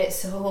 Bennett. Bennett,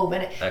 so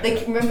Bennett. Okay.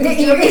 Like, remember,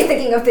 You're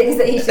thinking of things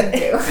that he should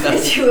do.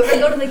 did you ever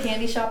go to the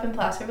candy shop in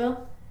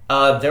Placerville?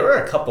 There were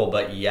a couple,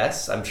 but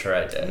yes, I'm sure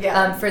I did.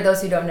 Yeah. For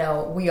those who don't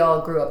know, we all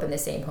grew up in the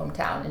same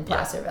hometown in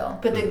Placerville.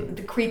 But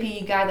the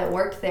creepy guy that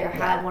worked there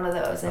had one of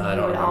those, and I he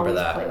don't would remember always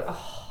that. play with.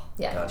 Oh,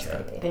 Yeah, Gotcha.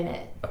 it's creepy.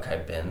 Bennett.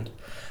 Okay, binned.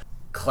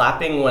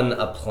 Clapping when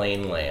a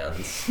plane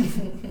lands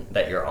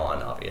that you're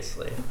on,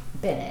 obviously.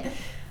 Bennett.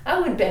 I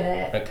would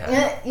Bennett. Okay.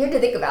 Yeah, you have to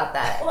think about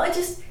that. Well,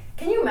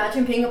 can you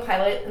imagine being a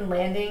pilot and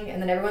landing,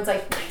 and then everyone's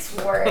like, nice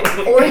work.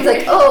 Or it's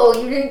like,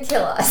 oh, you didn't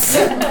kill us.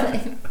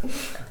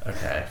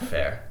 Okay,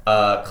 fair.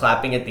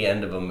 Clapping at the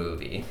end of a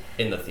movie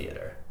in the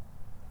theater.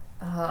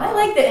 I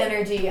like the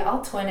energy.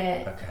 I'll twin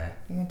it. Okay.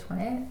 You're gonna twin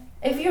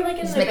it? If you're like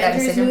in Just an make that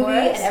Avengers decision movie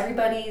for us? and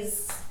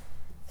everybody's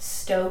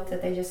stoked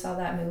that they just saw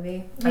that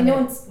movie, I I'm mean, no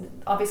gonna- one's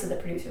obviously the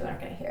producers aren't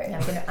going to hear it.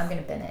 Yeah, I'm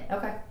gonna bin it.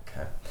 Okay.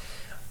 Okay.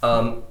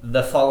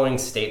 The following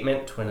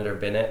statement, twin it or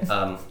bin it.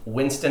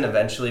 Winston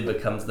eventually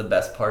becomes the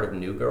best part of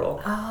New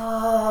Girl.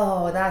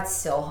 Oh, that's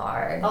so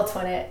hard. I'll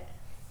twin it.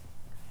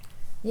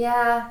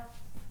 Yeah.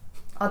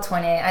 I'll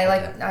twin it.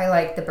 I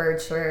like the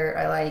bird shirt.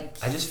 I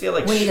just feel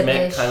like Winnie the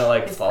Schmidt Pooh kind of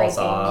like is falls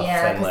breaking. off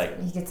Yeah, and 'cause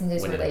like he gets into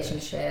his Winnie the Pooh.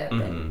 relationship.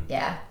 And,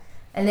 yeah.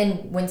 And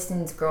then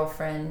Winston's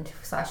girlfriend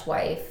 /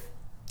 wife.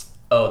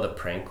 Oh, the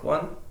prank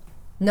one?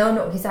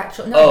 No, his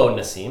actual... No. Oh,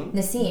 Nassim?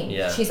 Nassim.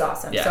 Yeah. She's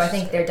awesome. Yeah, so I she's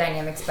think their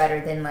dynamic's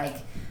better than like,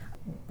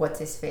 what's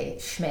his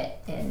face? Schmidt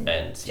and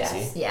And Jess.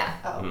 Cece? Yeah.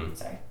 Oh,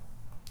 sorry.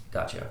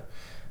 Gotcha.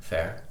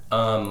 Fair.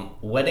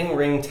 Wedding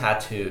ring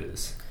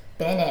tattoos.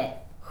 Bennett.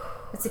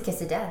 It's a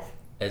kiss of death.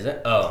 Is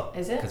it? Oh.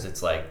 Is it? Because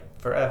it's like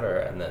forever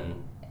and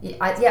then... Yeah,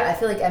 I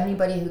feel like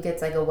anybody who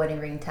gets like a wedding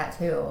ring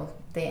tattoo,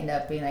 they end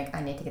up being like,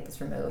 I need to get this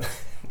removed.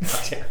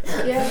 Gotcha.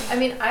 Yeah, I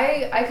mean,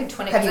 I could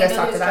twin it. Have you 'cause guys I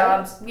know talked there's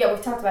about jobs. Yeah,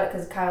 we've talked about it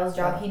because Kyle's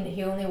job,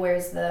 he only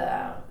wears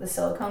the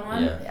silicone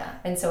one. Yeah. Yeah.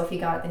 And so if he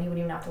got it, then he wouldn't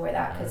even have to wear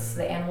that because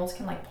the animals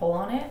can like pull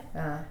on it.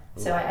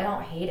 So I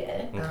don't hate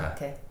it. Okay.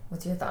 Okay.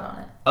 What's your thought on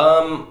it?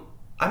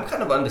 I'm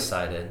kind of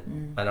undecided.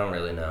 I don't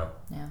really know.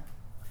 Yeah.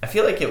 I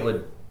feel like it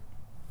would...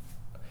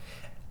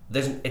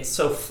 it's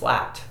so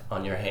flat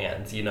on your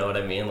hand, you know what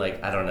I mean?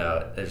 Like, I don't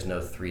know, there's no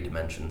 3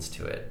 dimensions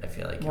to it. I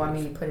feel like... Well, I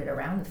mean, you put it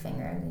around the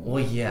finger. And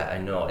Well, yeah, I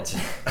know. It's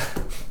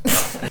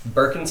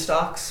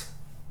Birkenstocks.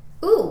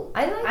 Ooh,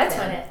 I like I'd them.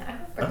 twin it.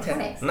 Okay.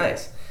 Nice.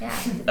 Nice.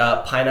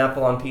 Yeah.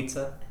 Pineapple on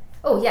pizza.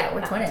 Oh, yeah,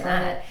 we're twinning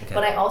that. Okay.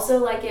 But I also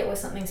like it with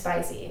something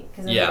spicy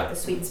because I like the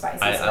sweet and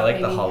spicy. I stuff, like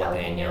the maybe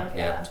jalapeno.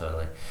 Yeah,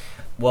 totally.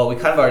 Well, we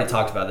kind of already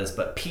talked about this,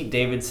 but Pete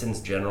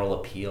Davidson's general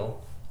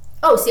appeal.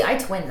 Oh, see, I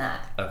twin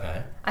that.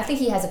 Okay. I think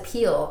he has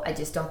appeal. I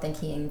just don't think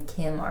he and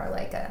Kim are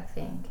like a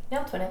thing. Yeah,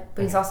 I'll twin it.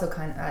 But he's also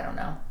kind of, I don't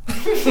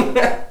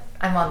know.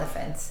 I'm on the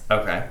fence.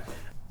 Okay.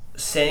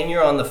 Saying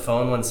you're on the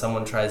phone when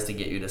someone tries to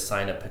get you to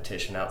sign a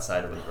petition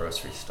outside of a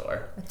grocery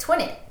store.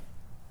 Twin it.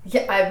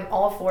 Yeah, I'm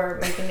all for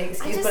making the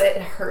excuse, but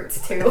it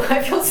hurts too.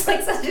 I feel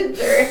like such a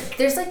jerk.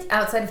 There's like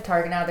outside of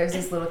Target now, there's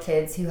these little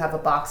kids who have a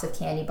box of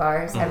candy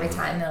bars every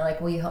time. They're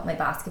like, will you help my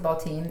basketball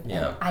team?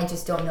 Yeah. And I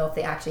just don't know if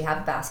they actually have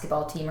a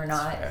basketball team or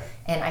not. fair.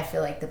 And I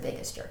feel like the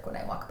biggest jerk when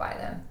I walk by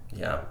them.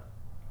 Yeah.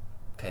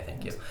 Okay,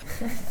 thank you.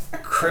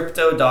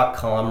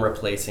 Crypto.com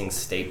replacing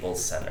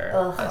Staples Center.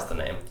 Ugh. That's the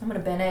name. I'm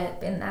gonna bin it.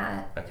 Been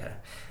that. Okay.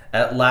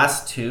 At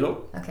last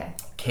 2, Okay.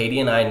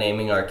 Katie and I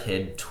naming our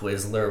kid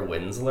Twizzler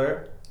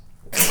Winsler.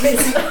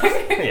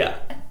 Yeah.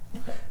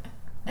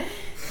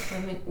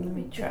 Let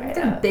me try I'm it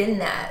gonna out. bin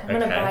that. I'm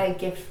gonna Okay. buy a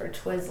gift for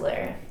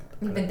Twizzler.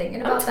 You've been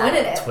thinking I'm about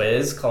twinning that. it.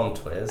 Twiz, call him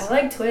Twiz. I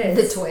like Twiz.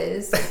 The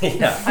Twiz.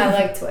 Yeah. I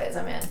like Twiz.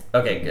 I'm in.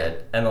 Okay,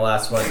 good. And the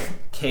last one,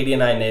 Katie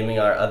and I naming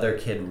our other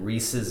kid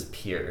Reese's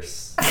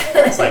Pierce.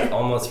 It's like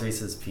almost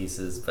Reese's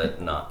Pieces,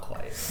 but not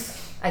quite.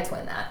 I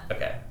twin that.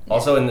 Okay.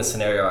 Also, in this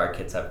scenario, our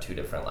kids have 2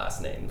 different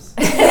last names.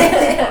 Just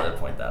wanted to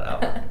point that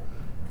out.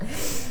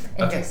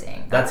 Interesting.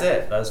 Okay. That's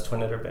it. That was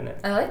Twin It or Bin It.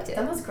 I liked it.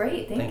 That was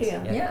great. Thank Thanks. you.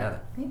 Yeah, got Yeah. it.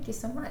 Thank you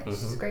so much.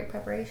 This is great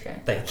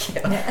preparation. Thank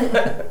you.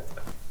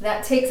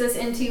 That takes us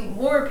into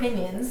more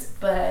opinions,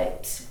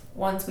 but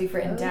ones we've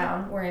written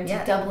down. We're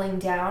into doubling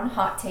down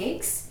hot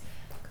takes.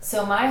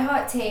 So my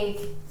hot take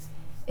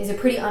is a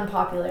pretty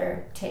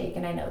unpopular take,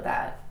 and I know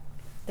that.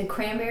 The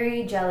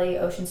cranberry jelly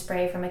ocean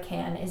spray from a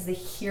can is the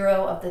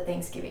hero of the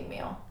Thanksgiving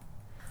meal.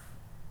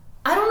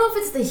 I don't know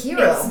if it's the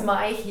hero. It's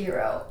my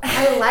hero.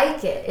 I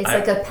like it. It's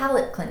like a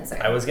palate cleanser.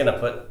 I was going to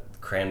put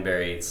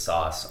cranberry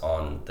sauce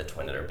on the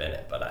Twin It or Bin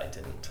It, but I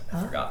didn't.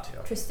 I forgot to.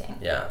 Interesting.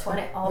 Yeah. Twin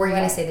it all Were you the way.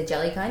 going to say the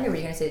jelly kind or were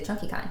you going to say the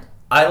chunky kind?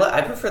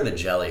 I prefer the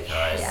jelly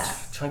kind. Yeah.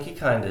 Chunky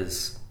kind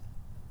is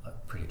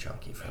pretty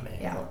chunky for me.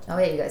 Yeah. Oh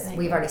yeah, you guys.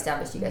 We've already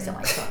established you guys don't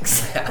like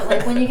chunks. But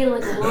like when you get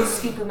like a little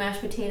scoop of mashed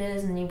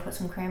potatoes and then you put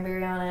some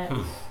cranberry on it,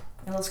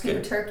 a little scoop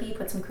of turkey,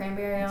 put some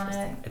cranberry on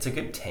it. It's a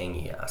good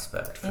tangy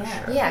aspect for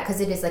Yeah. sure. Yeah,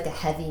 because it is like a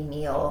heavy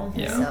meal.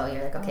 Yeah. So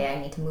you're like, okay, I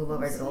need to move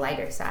over to the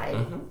lighter side.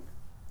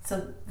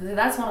 So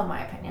that's one of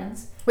my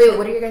opinions. Wait,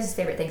 what are your guys'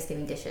 favorite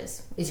Thanksgiving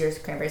dishes? Is yours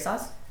cranberry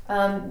sauce?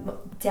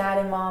 Dad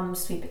and mom's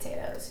sweet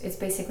potatoes. It's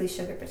basically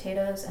sugar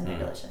potatoes and they're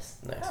delicious.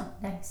 Nice. Oh,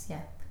 nice.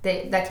 Yeah.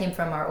 That came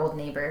from our old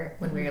neighbor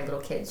when we were little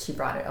kids. She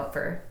brought it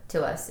over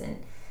to us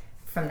and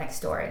from next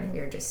door, and we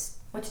were just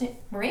What's your name?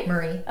 Marie?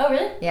 Marie. Oh,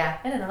 really? Yeah.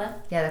 I didn't know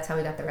that. Yeah, that's how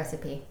we got the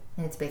recipe.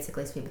 And it's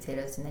basically sweet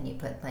potatoes, and then you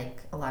put like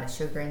a lot of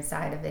sugar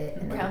inside of it,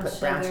 and then Brown you put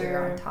brown sugar.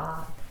 sugar on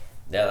top.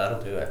 Yeah,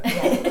 that'll do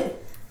it.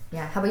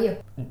 Yeah. How about you?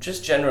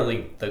 Just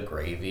generally the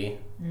gravy.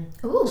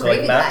 Ooh, So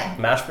gravy like guy.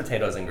 mashed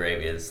potatoes and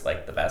gravy is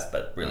like the best,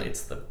 but really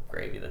it's the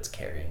gravy that's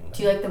carrying them.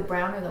 Do you like the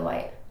brown or the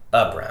white?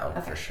 Brown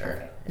Okay, for sure.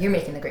 okay. You're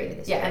making the gravy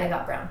this Yeah, year. and I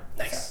got brown.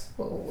 Nice.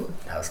 Whoa.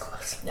 That was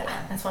close. Yeah,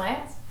 that's what I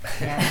asked.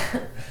 Yeah.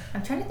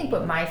 I'm trying to think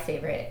what my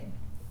favorite.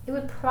 It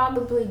would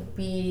probably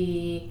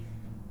be.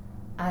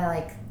 I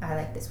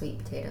like the sweet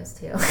potatoes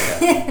too.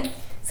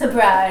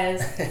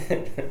 Surprise.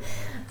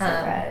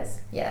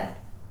 Surprise. Yeah.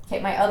 Okay,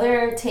 my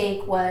other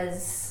take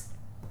was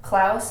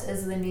Klaus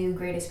is the new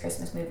greatest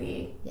Christmas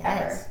movie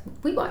Yes.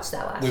 We watched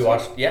that last We year.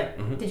 watched, yeah.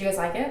 ever. Did you guys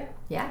like it?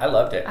 Yeah. I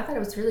loved it. I thought it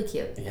was really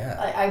cute.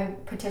 Yeah. I'm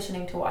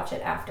petitioning to watch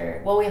it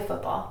after. Well, we have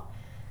football,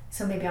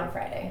 so maybe on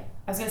Friday.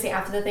 I was gonna say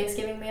after the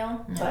Thanksgiving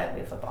meal, but we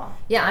have football.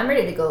 Yeah, I'm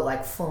ready to go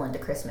like full into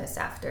Christmas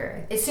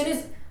after. As soon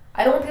as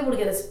I don't want people to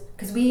get this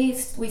because we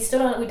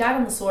died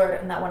on the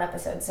sword in that one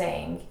episode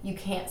saying you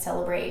can't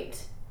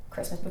celebrate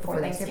Christmas before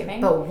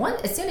Thanksgiving.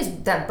 But as soon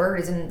as that bird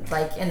is in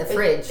the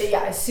fridge.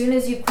 As soon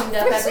as you cleaned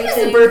up everything. As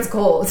soon as the bird's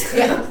cold.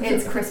 Yeah,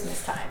 it's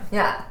Christmas time.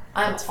 Yeah.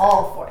 I'm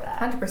all for that.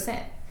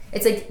 100%.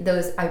 It's like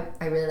those, I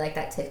really like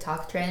that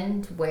TikTok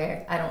trend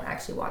where I don't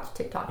actually watch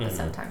TikTok, but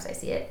sometimes I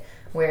see it,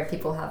 where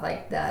people have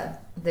like the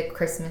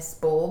Christmas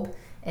bulb,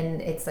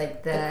 and it's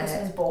like the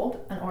Christmas bulb?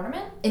 An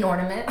ornament? An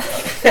ornament.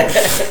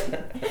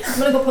 I'm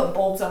going to go put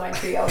bulbs on my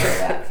tree. I'll be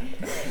back.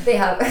 They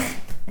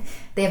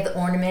have the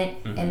ornament,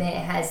 and then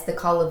it has the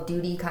Call of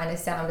Duty kind of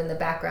sound in the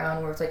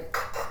background where it's like,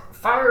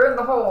 fire in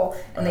the hole,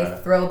 and they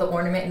throw the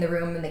ornament in the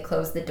room, and they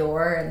close the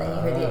door, and then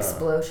you hear the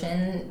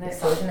explosion,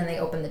 and they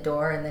open the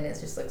door, and then it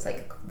just looks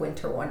like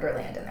Winter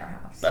Wonderland in their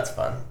house. That's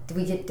fun. Do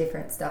we get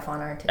different stuff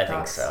on our TikToks? I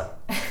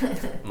think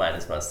so. Mine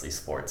is mostly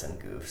sports and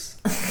goofs.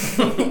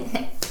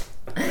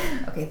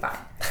 Okay, fine.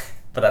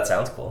 But that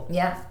sounds cool.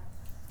 Yeah.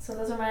 So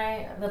that's what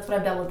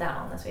I've doubled down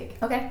on this week.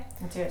 Okay.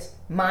 What's yours?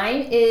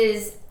 Mine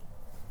is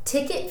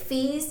ticket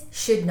fees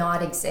should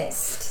not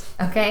exist.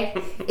 Okay?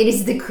 It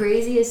is the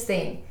craziest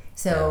thing.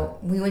 So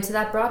we went to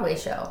that Broadway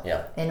show.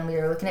 Yeah. And we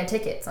were looking at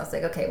tickets. I was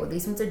like, okay, well,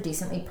 these ones are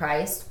decently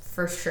priced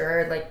for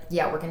sure. Like,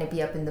 yeah, we're going to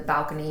be up in the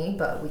balcony,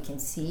 but we can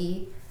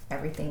see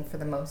everything for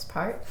the most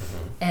part.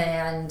 Mm-hmm.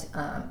 And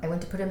I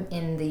went to put them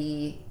in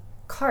the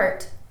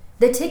cart.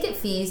 The ticket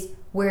fees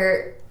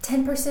were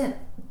 10%,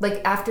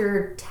 like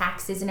after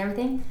taxes and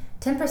everything,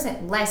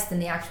 10% less than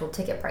the actual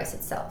ticket price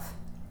itself.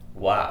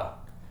 Wow.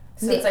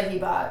 So it's like you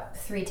bought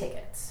 3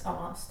 tickets,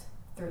 almost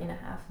 3.5.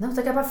 No, it's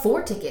like I bought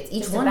 4 tickets.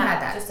 Each just one about,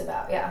 had that. Just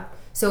about, yeah.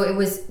 So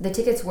the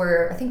tickets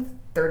were, I think,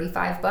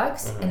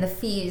 $35, and the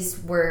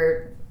fees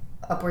were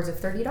upwards of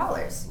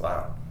 $30.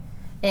 Wow.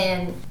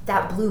 And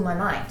that blew my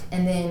mind.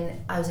 And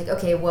then I was like,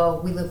 okay,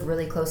 well, we live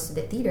really close to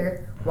the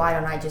theater. Why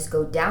don't I just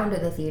go down to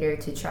the theater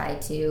to try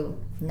to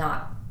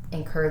not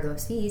incur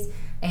those fees?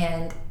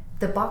 And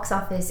the box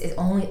office is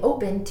only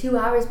open 2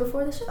 hours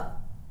before the show.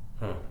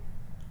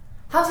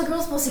 How's a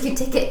girl supposed to get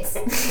tickets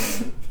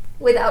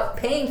without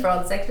paying for all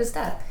this extra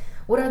stuff?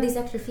 What are these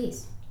extra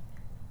fees?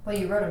 Well,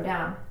 you wrote them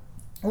down.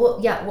 Well,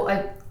 yeah.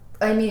 Well,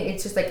 I mean,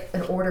 it's just like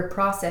an order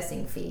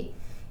processing fee.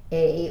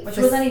 Which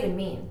does that even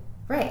mean?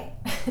 Right.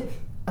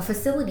 A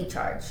facility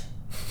charge.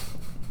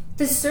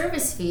 The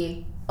service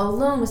fee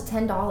alone was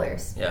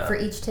 $10 for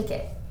each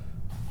ticket.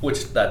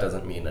 Which that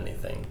doesn't mean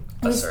anything.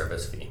 A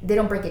service fee. They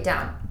don't break it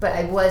down, but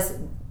I was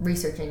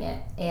researching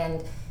it,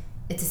 and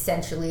it's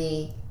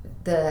essentially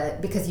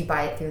because you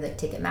buy it through the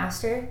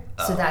Ticketmaster,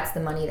 so that's the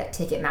money that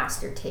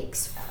Ticketmaster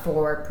takes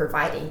for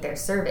providing their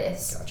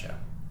service. Gotcha.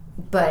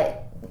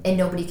 And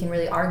nobody can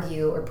really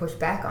argue or push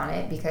back on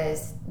it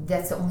because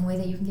that's the only way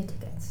that you can get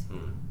tickets.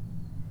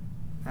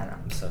 I don't know.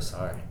 I'm so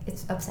sorry.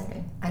 It's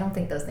upsetting. I don't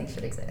think those things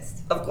should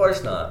exist. Of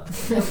course not.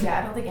 Yeah,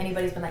 I don't think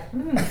anybody's been like,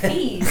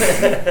 fees.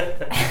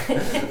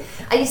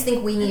 I just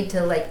think we need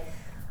to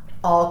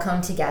all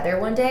come together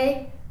one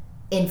day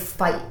and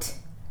fight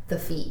the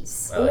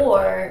fees.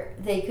 Or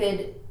they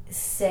could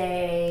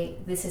say,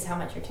 this is how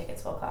much your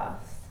tickets will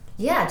cost.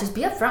 Yeah, just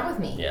be upfront with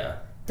me. Yeah.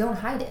 Don't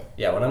hide it.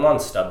 Yeah, when I'm on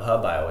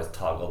StubHub, I always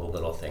toggle the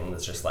little thing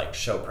that's just like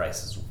show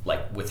prices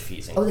with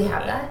fees included. Oh, they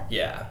have that?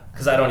 Yeah,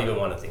 because I don't even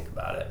want to think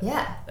about it.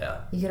 Yeah.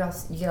 Yeah. You get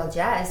all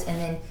jazzed, and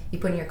then you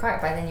put in your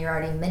cart. By then, you're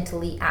already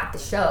mentally at the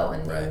show,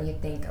 and then you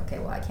think, okay,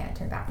 well, I can't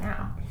turn back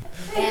now.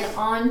 And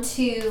on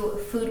to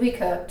food we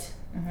cooked.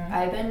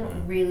 I've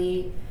been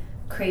really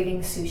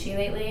craving sushi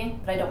lately,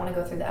 but I don't want to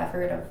go through the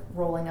effort of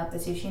rolling up the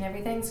sushi and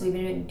everything. So we've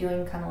been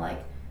doing kind of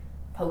like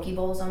poke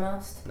bowls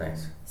almost.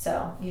 Nice.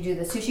 So you do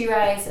the sushi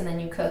rice, and then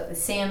you cook the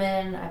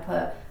salmon. I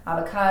put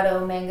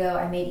avocado, mango.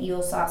 I made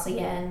eel sauce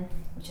again,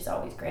 which is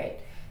always great.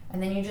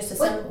 And then you just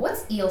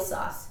What's eel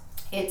sauce?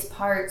 It's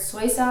part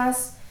soy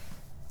sauce,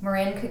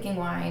 Moran cooking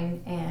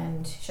wine,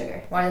 and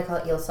sugar. Why do they call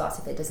it eel sauce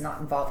if it does not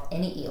involve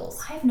any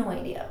eels? I have no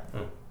idea.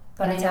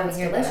 But I know it's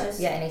delicious.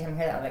 Anytime I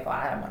hear that, I'm like, well,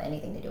 I don't want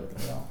anything to do with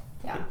the eel.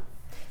 Yeah.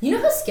 You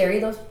know how scary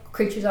those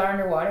creatures are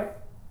underwater?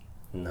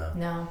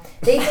 No.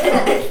 They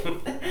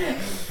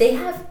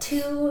have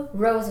 2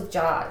 rows of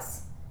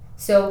jaws.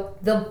 So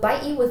they'll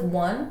bite you with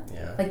one,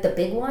 like the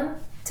big one,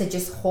 to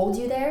just hold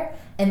you there.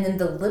 And then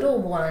the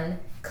little one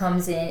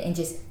comes in and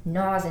just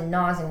gnaws and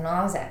gnaws and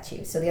gnaws at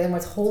you. So the other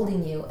one's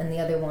holding you, and the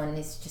other one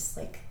is just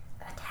like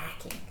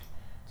attacking.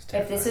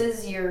 If this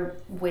is your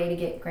way to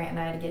get Grant and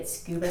I to get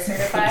scuba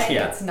certified,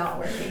 it's not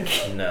working.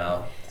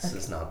 No, this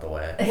is not the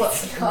way.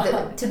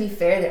 Well, to be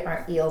fair, there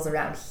aren't eels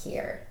around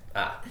here.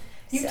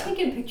 You've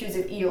taken pictures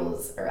of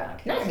eels around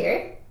here. Not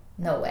here.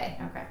 No way.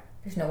 Okay.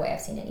 There's no way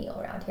I've seen an eel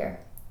around here.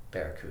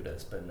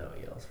 Barracudas, but no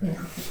eels. Right?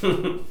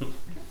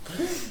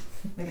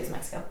 Maybe it's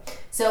Mexico.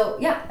 So,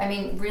 yeah, I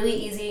mean, really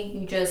easy.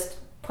 You just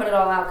put it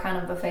all out kind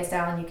of buffet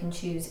style, and you can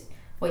choose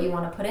what you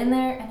want to put in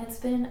there, and it's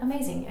been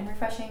amazing and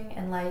refreshing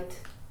and light.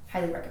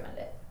 Highly recommend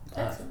it.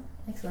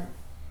 Excellent.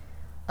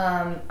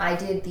 I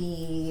did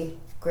the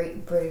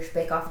Great British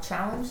Bake Off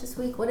Challenge this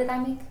week. What did I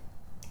make?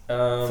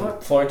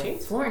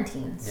 Florentines?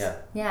 Florentines. Yeah.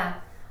 Yeah.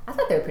 I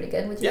thought they were pretty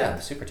good. What'd you Yeah,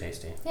 think? super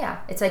tasty. Yeah,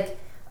 it's like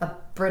a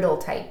brittle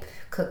type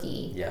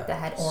cookie Yeah. that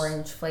had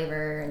orange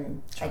flavor,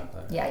 and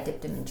Chocolate. I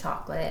dipped them in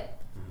chocolate.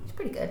 It's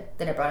pretty good.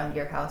 Then I brought them to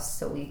your house,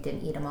 so we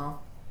didn't eat them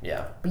all.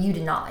 Yeah. But you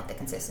did not like the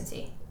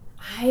consistency,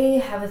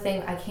 I have a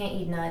thing. I can't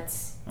eat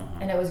nuts,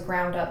 and it was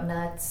ground up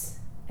nuts,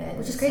 and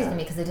which is crazy to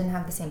me because they didn't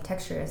have the same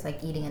texture as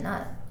like eating a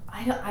nut.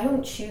 I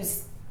don't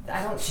choose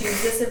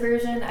this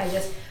aversion. I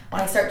just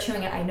when I start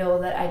chewing it, I know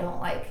that I don't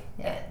like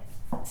it.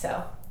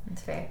 So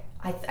That's fair.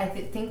 I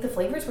think the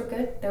flavors were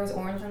good. There was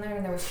orange in there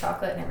and there was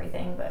chocolate and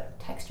everything, but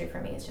texture for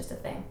me is just a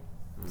thing.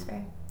 That's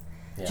fair.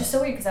 Yeah. Just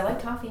so weird because I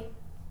like toffee.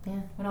 Yeah.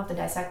 We don't have to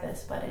dissect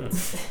this, but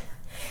it's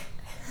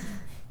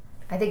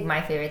I think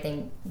my favorite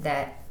thing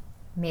that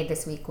made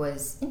this week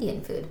was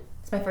Indian food.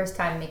 It's my first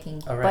time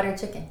making Oh, right. butter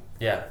chicken.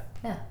 Yeah.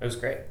 Yeah. It was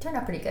great. Turned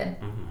out pretty good.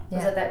 Mm-hmm.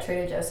 was it that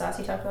Trader Joe's sauce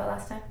you talked about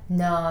last time?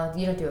 No,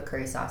 you don't do a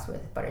curry sauce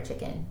with butter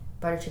chicken.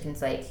 Butter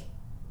chicken's like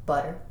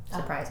butter.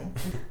 Surprising.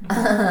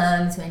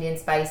 Some Indian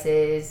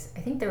spices.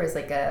 I think there was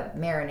like a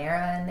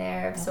marinara in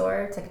there of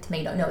sorts. Like a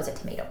tomato. No, it was a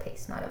tomato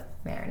paste, not a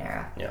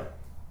marinara. Yeah.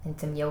 And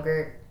some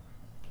yogurt.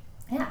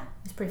 Yeah,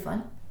 it was pretty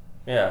fun.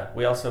 Yeah.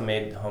 We also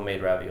made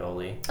homemade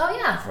ravioli Oh,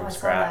 yeah. from I saw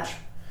scratch.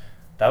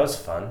 That was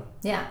fun.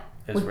 Yeah.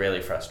 It was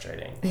really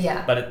frustrating.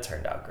 Yeah. But it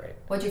turned out great.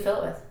 What'd you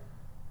fill it with?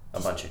 A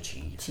bunch of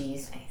cheese.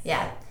 Cheese. Nice.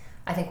 Yeah.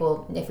 I think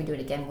if we do it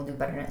again, we'll do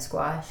butternut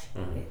squash.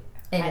 Mm-hmm.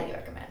 And Highly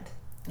recommend.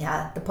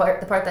 yeah, the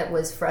part that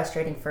was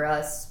frustrating for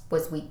us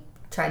was we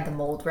tried the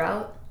mold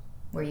route,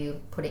 where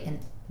you put it in,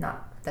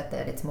 not that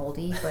it's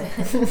moldy, but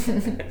It's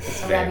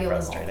A very ravioli mold.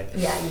 frustrating.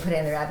 yeah, you put it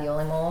in the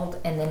ravioli mold,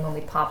 and then when we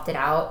popped it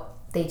out,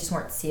 they just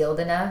weren't sealed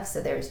enough,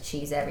 so there was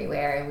cheese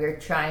everywhere, and we were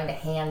trying to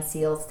hand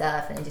seal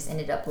stuff, and it just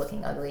ended up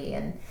looking ugly,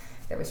 and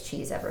there was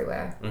cheese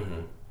everywhere.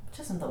 Mm-hmm. Which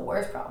isn't the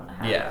worst problem to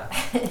have. Yeah.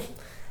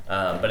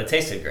 But it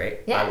tasted great.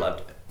 Yeah. I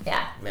loved it.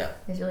 Yeah, Yeah.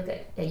 it was really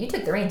good. Yeah, you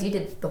took the reins. You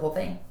did the whole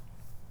thing.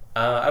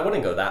 I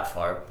wouldn't go that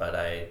far, but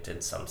I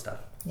did some stuff.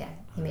 Yeah,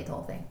 he made the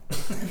whole thing.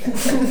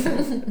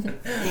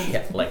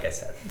 Yeah, like I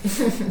said.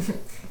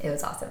 It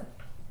was awesome.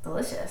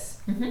 Delicious.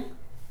 Mm-hmm.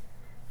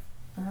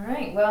 All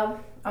right. Well,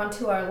 on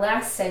to our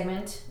last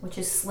segment, which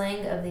is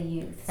slang of the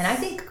youth. And I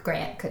think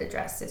Grant could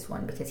address this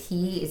one because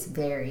he is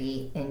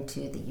very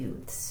into the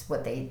youths,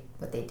 what they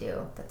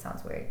do. That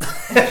sounds weird.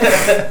 Can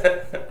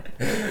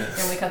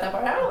we cut that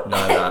part out? No,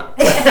 I'm not.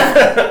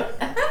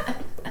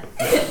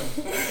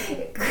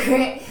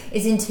 Grant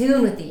is in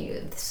tune with the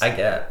youths. I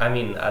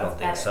don't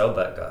think so,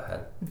 but go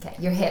ahead. Okay,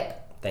 you're hip.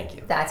 Thank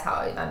you. That's how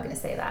I'm going to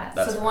say that.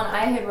 That's So the one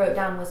I had wrote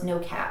down was no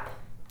cap.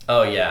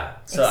 Oh, yeah.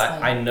 So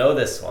Explain. I know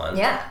this one.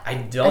 Yeah, I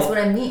that's don't. what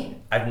I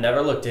mean. I've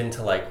never looked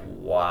into, like,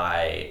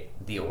 why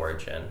the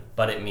origin,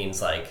 but it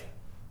means, like,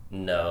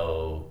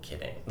 no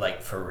kidding.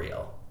 Like, for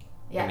real.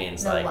 Yeah, It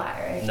means, no like,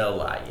 lie, right? no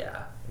lie,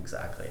 yeah.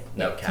 Exactly.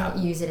 No cap.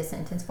 Can you use it as a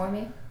sentence for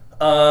me?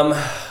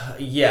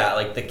 Yeah,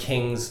 like the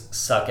Kings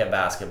suck at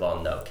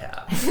basketball, no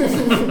cap.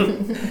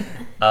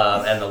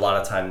 And a lot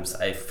of times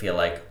I feel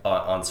like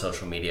on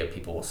social media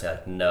people will say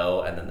like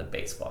no and then the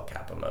baseball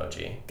cap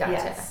emoji. Gotcha.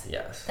 Yes.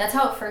 Yes. That's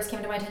how it first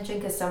came to my attention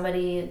because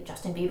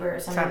Justin Bieber or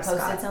somebody Travis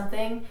posted Scott.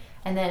 something,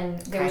 and then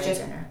there was Kylie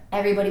just Jenner.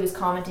 everybody was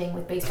commenting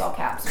with baseball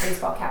caps,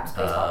 baseball caps,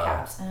 baseball Oh.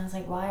 caps, and I was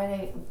like, why are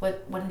they?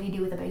 What did he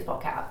do with a baseball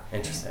cap?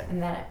 Interesting.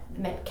 And then it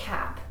meant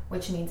cap,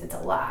 which means it's a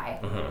lie.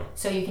 Mm-hmm.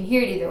 So you can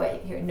hear it either way. You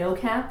can hear no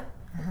cap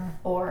Uh-huh.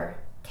 or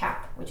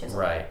cap, which is a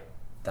lie. Right.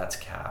 That's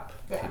cap,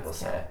 Yeah, people it's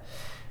say. cap.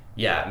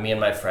 Yeah, me and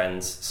my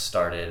friends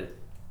started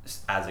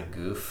as a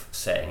goof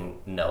saying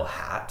no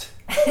hat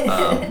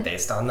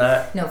based on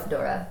that. No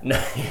fedora. No,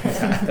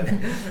 exactly.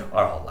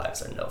 Our whole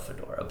lives are no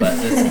fedora, but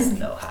this is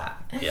no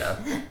hat. Yeah.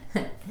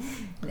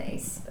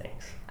 Nice.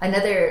 Thanks. I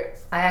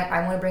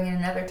want to bring in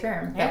another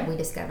term Yeah. that we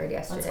discovered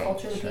Let's yesterday.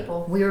 culture the Sure.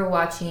 people. We were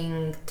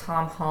watching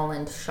Tom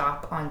Holland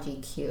shop on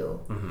GQ.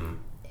 Mm-hmm.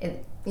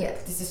 Yeah.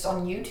 Is this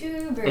on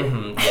YouTube or?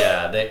 Mm-hmm.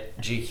 Yeah,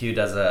 GQ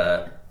does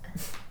a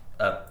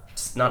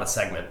not a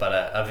segment, but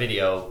a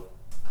video.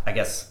 I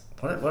guess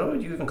what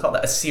would you even call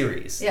that? A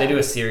series. Yeah. They do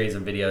a series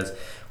of videos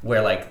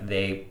where like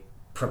they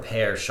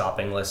prepare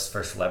shopping lists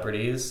for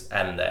celebrities,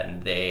 and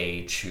then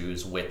they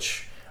choose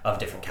which of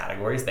different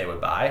categories they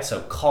would buy. So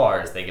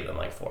cars, they give them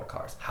like 4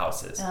 cars,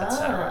 houses,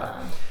 etc.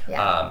 Ah.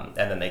 Yeah.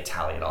 And then they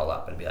tally it all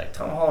up and be like,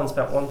 Tom Holland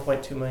spent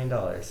 $1.2 million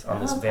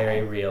on this Okay.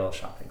 very real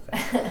shopping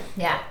thing.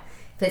 Yeah.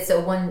 But so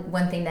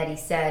one thing that he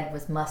said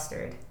was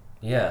mustard.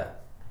 Yeah,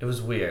 it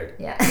was weird.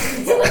 Yeah.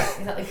 Is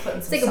that like putting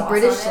It's some like a sauce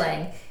British on it?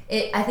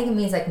 slang. I think it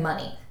means like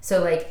money.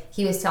 So like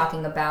he was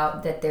talking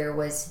about that there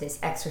was this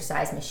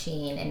exercise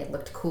machine and it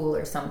looked cool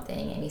or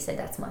something, and he said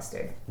that's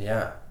mustard.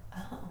 Yeah.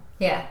 Oh.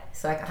 Yeah.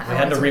 So I We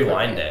had to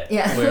rewind it.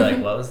 Yeah. We were like,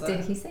 what was that?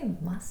 Did he say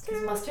mustard?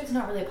 Because mustard's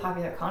not really a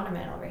popular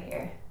condiment over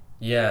here.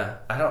 Yeah,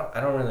 I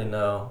don't really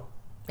know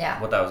Yeah.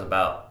 what that was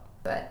about.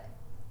 But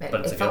it's a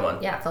good felt,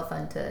 one. Yeah, it felt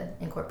fun to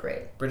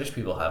incorporate. British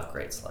people have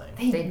great slang.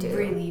 They do.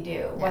 really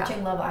do.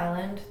 Watching Love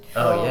Island.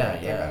 Oh, yeah,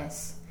 my yeah.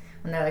 goodness.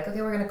 When they're like,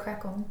 okay, we're gonna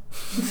crack them.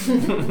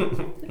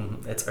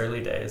 It's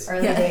early days.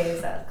 Early Yeah.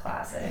 days, that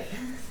classic.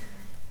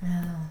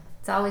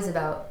 It's always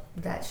about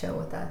that show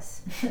with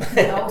us.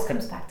 It always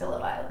comes back to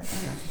Love Island.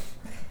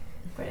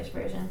 British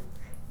version.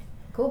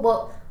 Cool.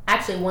 Well,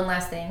 actually, one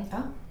last thing.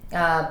 Oh.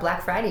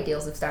 Black Friday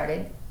deals have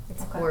started.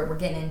 Okay. We're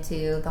getting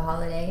into the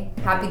holiday.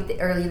 Happy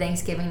early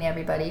Thanksgiving to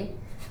everybody.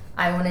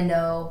 I want to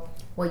know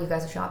what you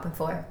guys are shopping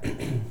for.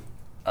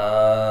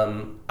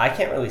 I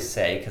can't really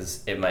say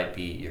because it might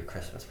be your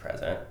Christmas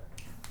present.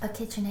 A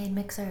KitchenAid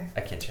mixer.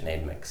 A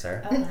KitchenAid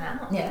mixer. Oh,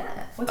 wow.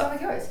 Yeah. What's wrong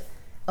with yours?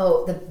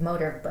 Oh, the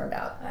motor burned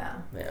out.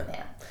 Wow.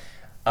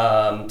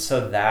 Yeah.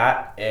 So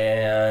that,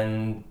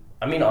 and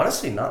I mean,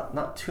 honestly,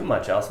 not too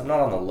much else. I'm not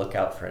on the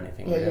lookout for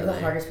anything. Yeah, really. you're the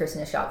hardest person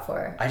to shop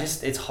for.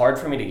 It's hard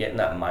for me to get in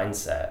that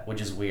mindset,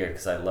 which is weird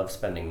because I love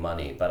spending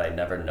money, but I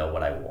never know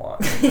what I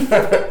want.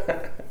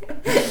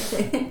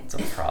 It's a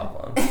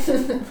problem.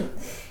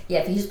 Yeah,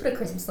 if you just put a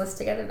Christmas list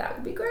together, that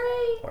would be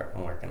great.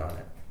 I'm working on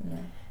it. Yeah.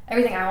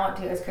 Everything I want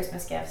to is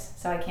Christmas gifts,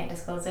 so I can't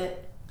disclose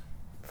it.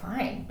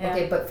 Fine. Yeah.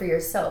 Okay, but for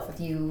yourself,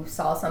 if you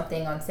saw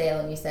something on sale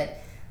and you said,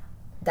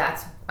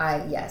 yes,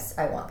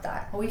 I want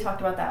that. Well, we talked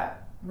about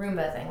that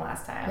Roomba thing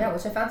last time. Yeah,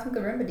 which I found some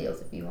good Roomba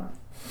deals if you want.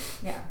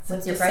 Yeah. So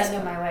What's your just price send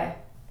them point? my way.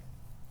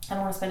 I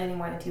don't want to spend any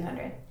more than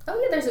 $200. Oh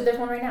yeah, there's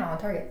one right now on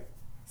Target.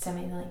 Send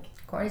me the link.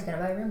 Corey's gonna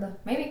buy a Roomba.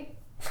 Maybe.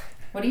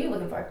 What are you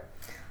looking for?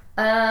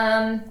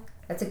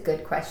 That's a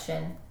good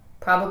question.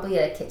 Probably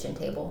a kitchen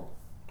table.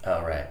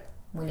 Oh, right.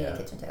 We need a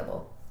kitchen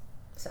table.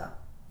 So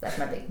that's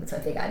my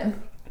big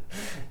item.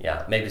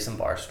 Yeah, maybe some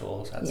bar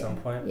stools at some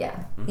point. Yeah.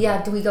 Mm-hmm.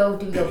 Yeah, do we go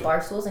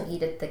bar stools and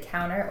eat at the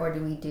counter, or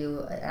do we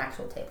do an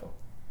actual table?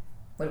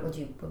 What would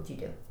you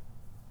do?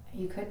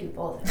 You could do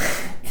both.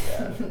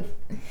 Yeah.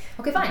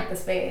 Okay, fine. Like the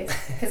space.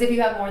 Because if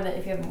you have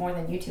more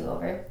than you two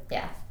over.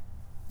 Yeah.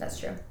 That's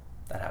true.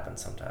 That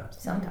happens sometimes.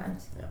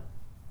 Sometimes.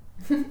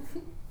 Yeah.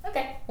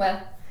 Okay.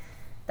 Well,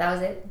 that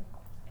was it.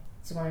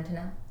 Just wanted to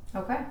know.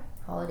 Okay.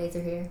 Holidays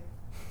are here.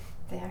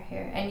 They are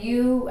here. And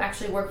you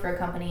actually work for a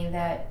company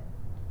that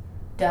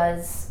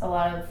does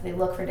they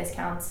look for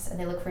discounts and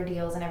they look for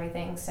deals and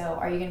everything. So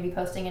are you going to be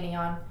posting any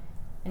on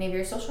any of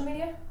your social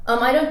media?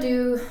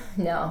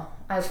 No.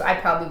 I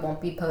probably won't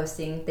be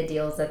posting the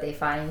deals that they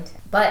find.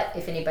 But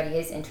if anybody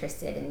is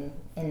interested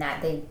in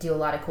that, they do a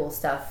lot of cool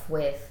stuff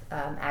with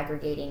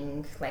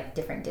aggregating like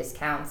different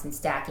discounts and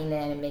stacking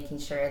them and making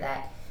sure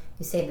that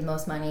you save the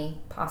most money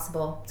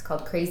possible. It's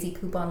called Crazy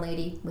Coupon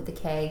Lady with a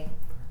K.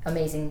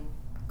 Amazing,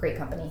 great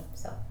company.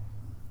 So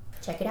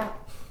check it out.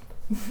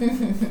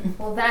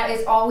 Well, that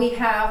is all we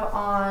have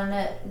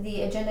on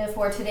the agenda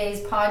for today's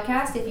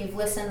podcast. If you've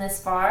listened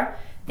this far,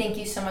 thank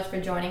you so much for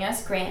joining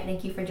us. Grant,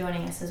 thank you for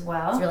joining us as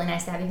well. It's really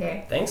nice to have you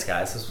here. Thanks,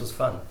 guys. This was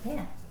fun.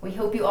 Yeah. We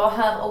hope you all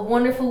have a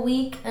wonderful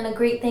week and a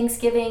great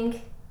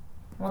Thanksgiving.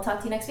 We'll talk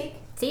to you next week.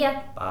 See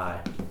ya.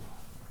 Bye.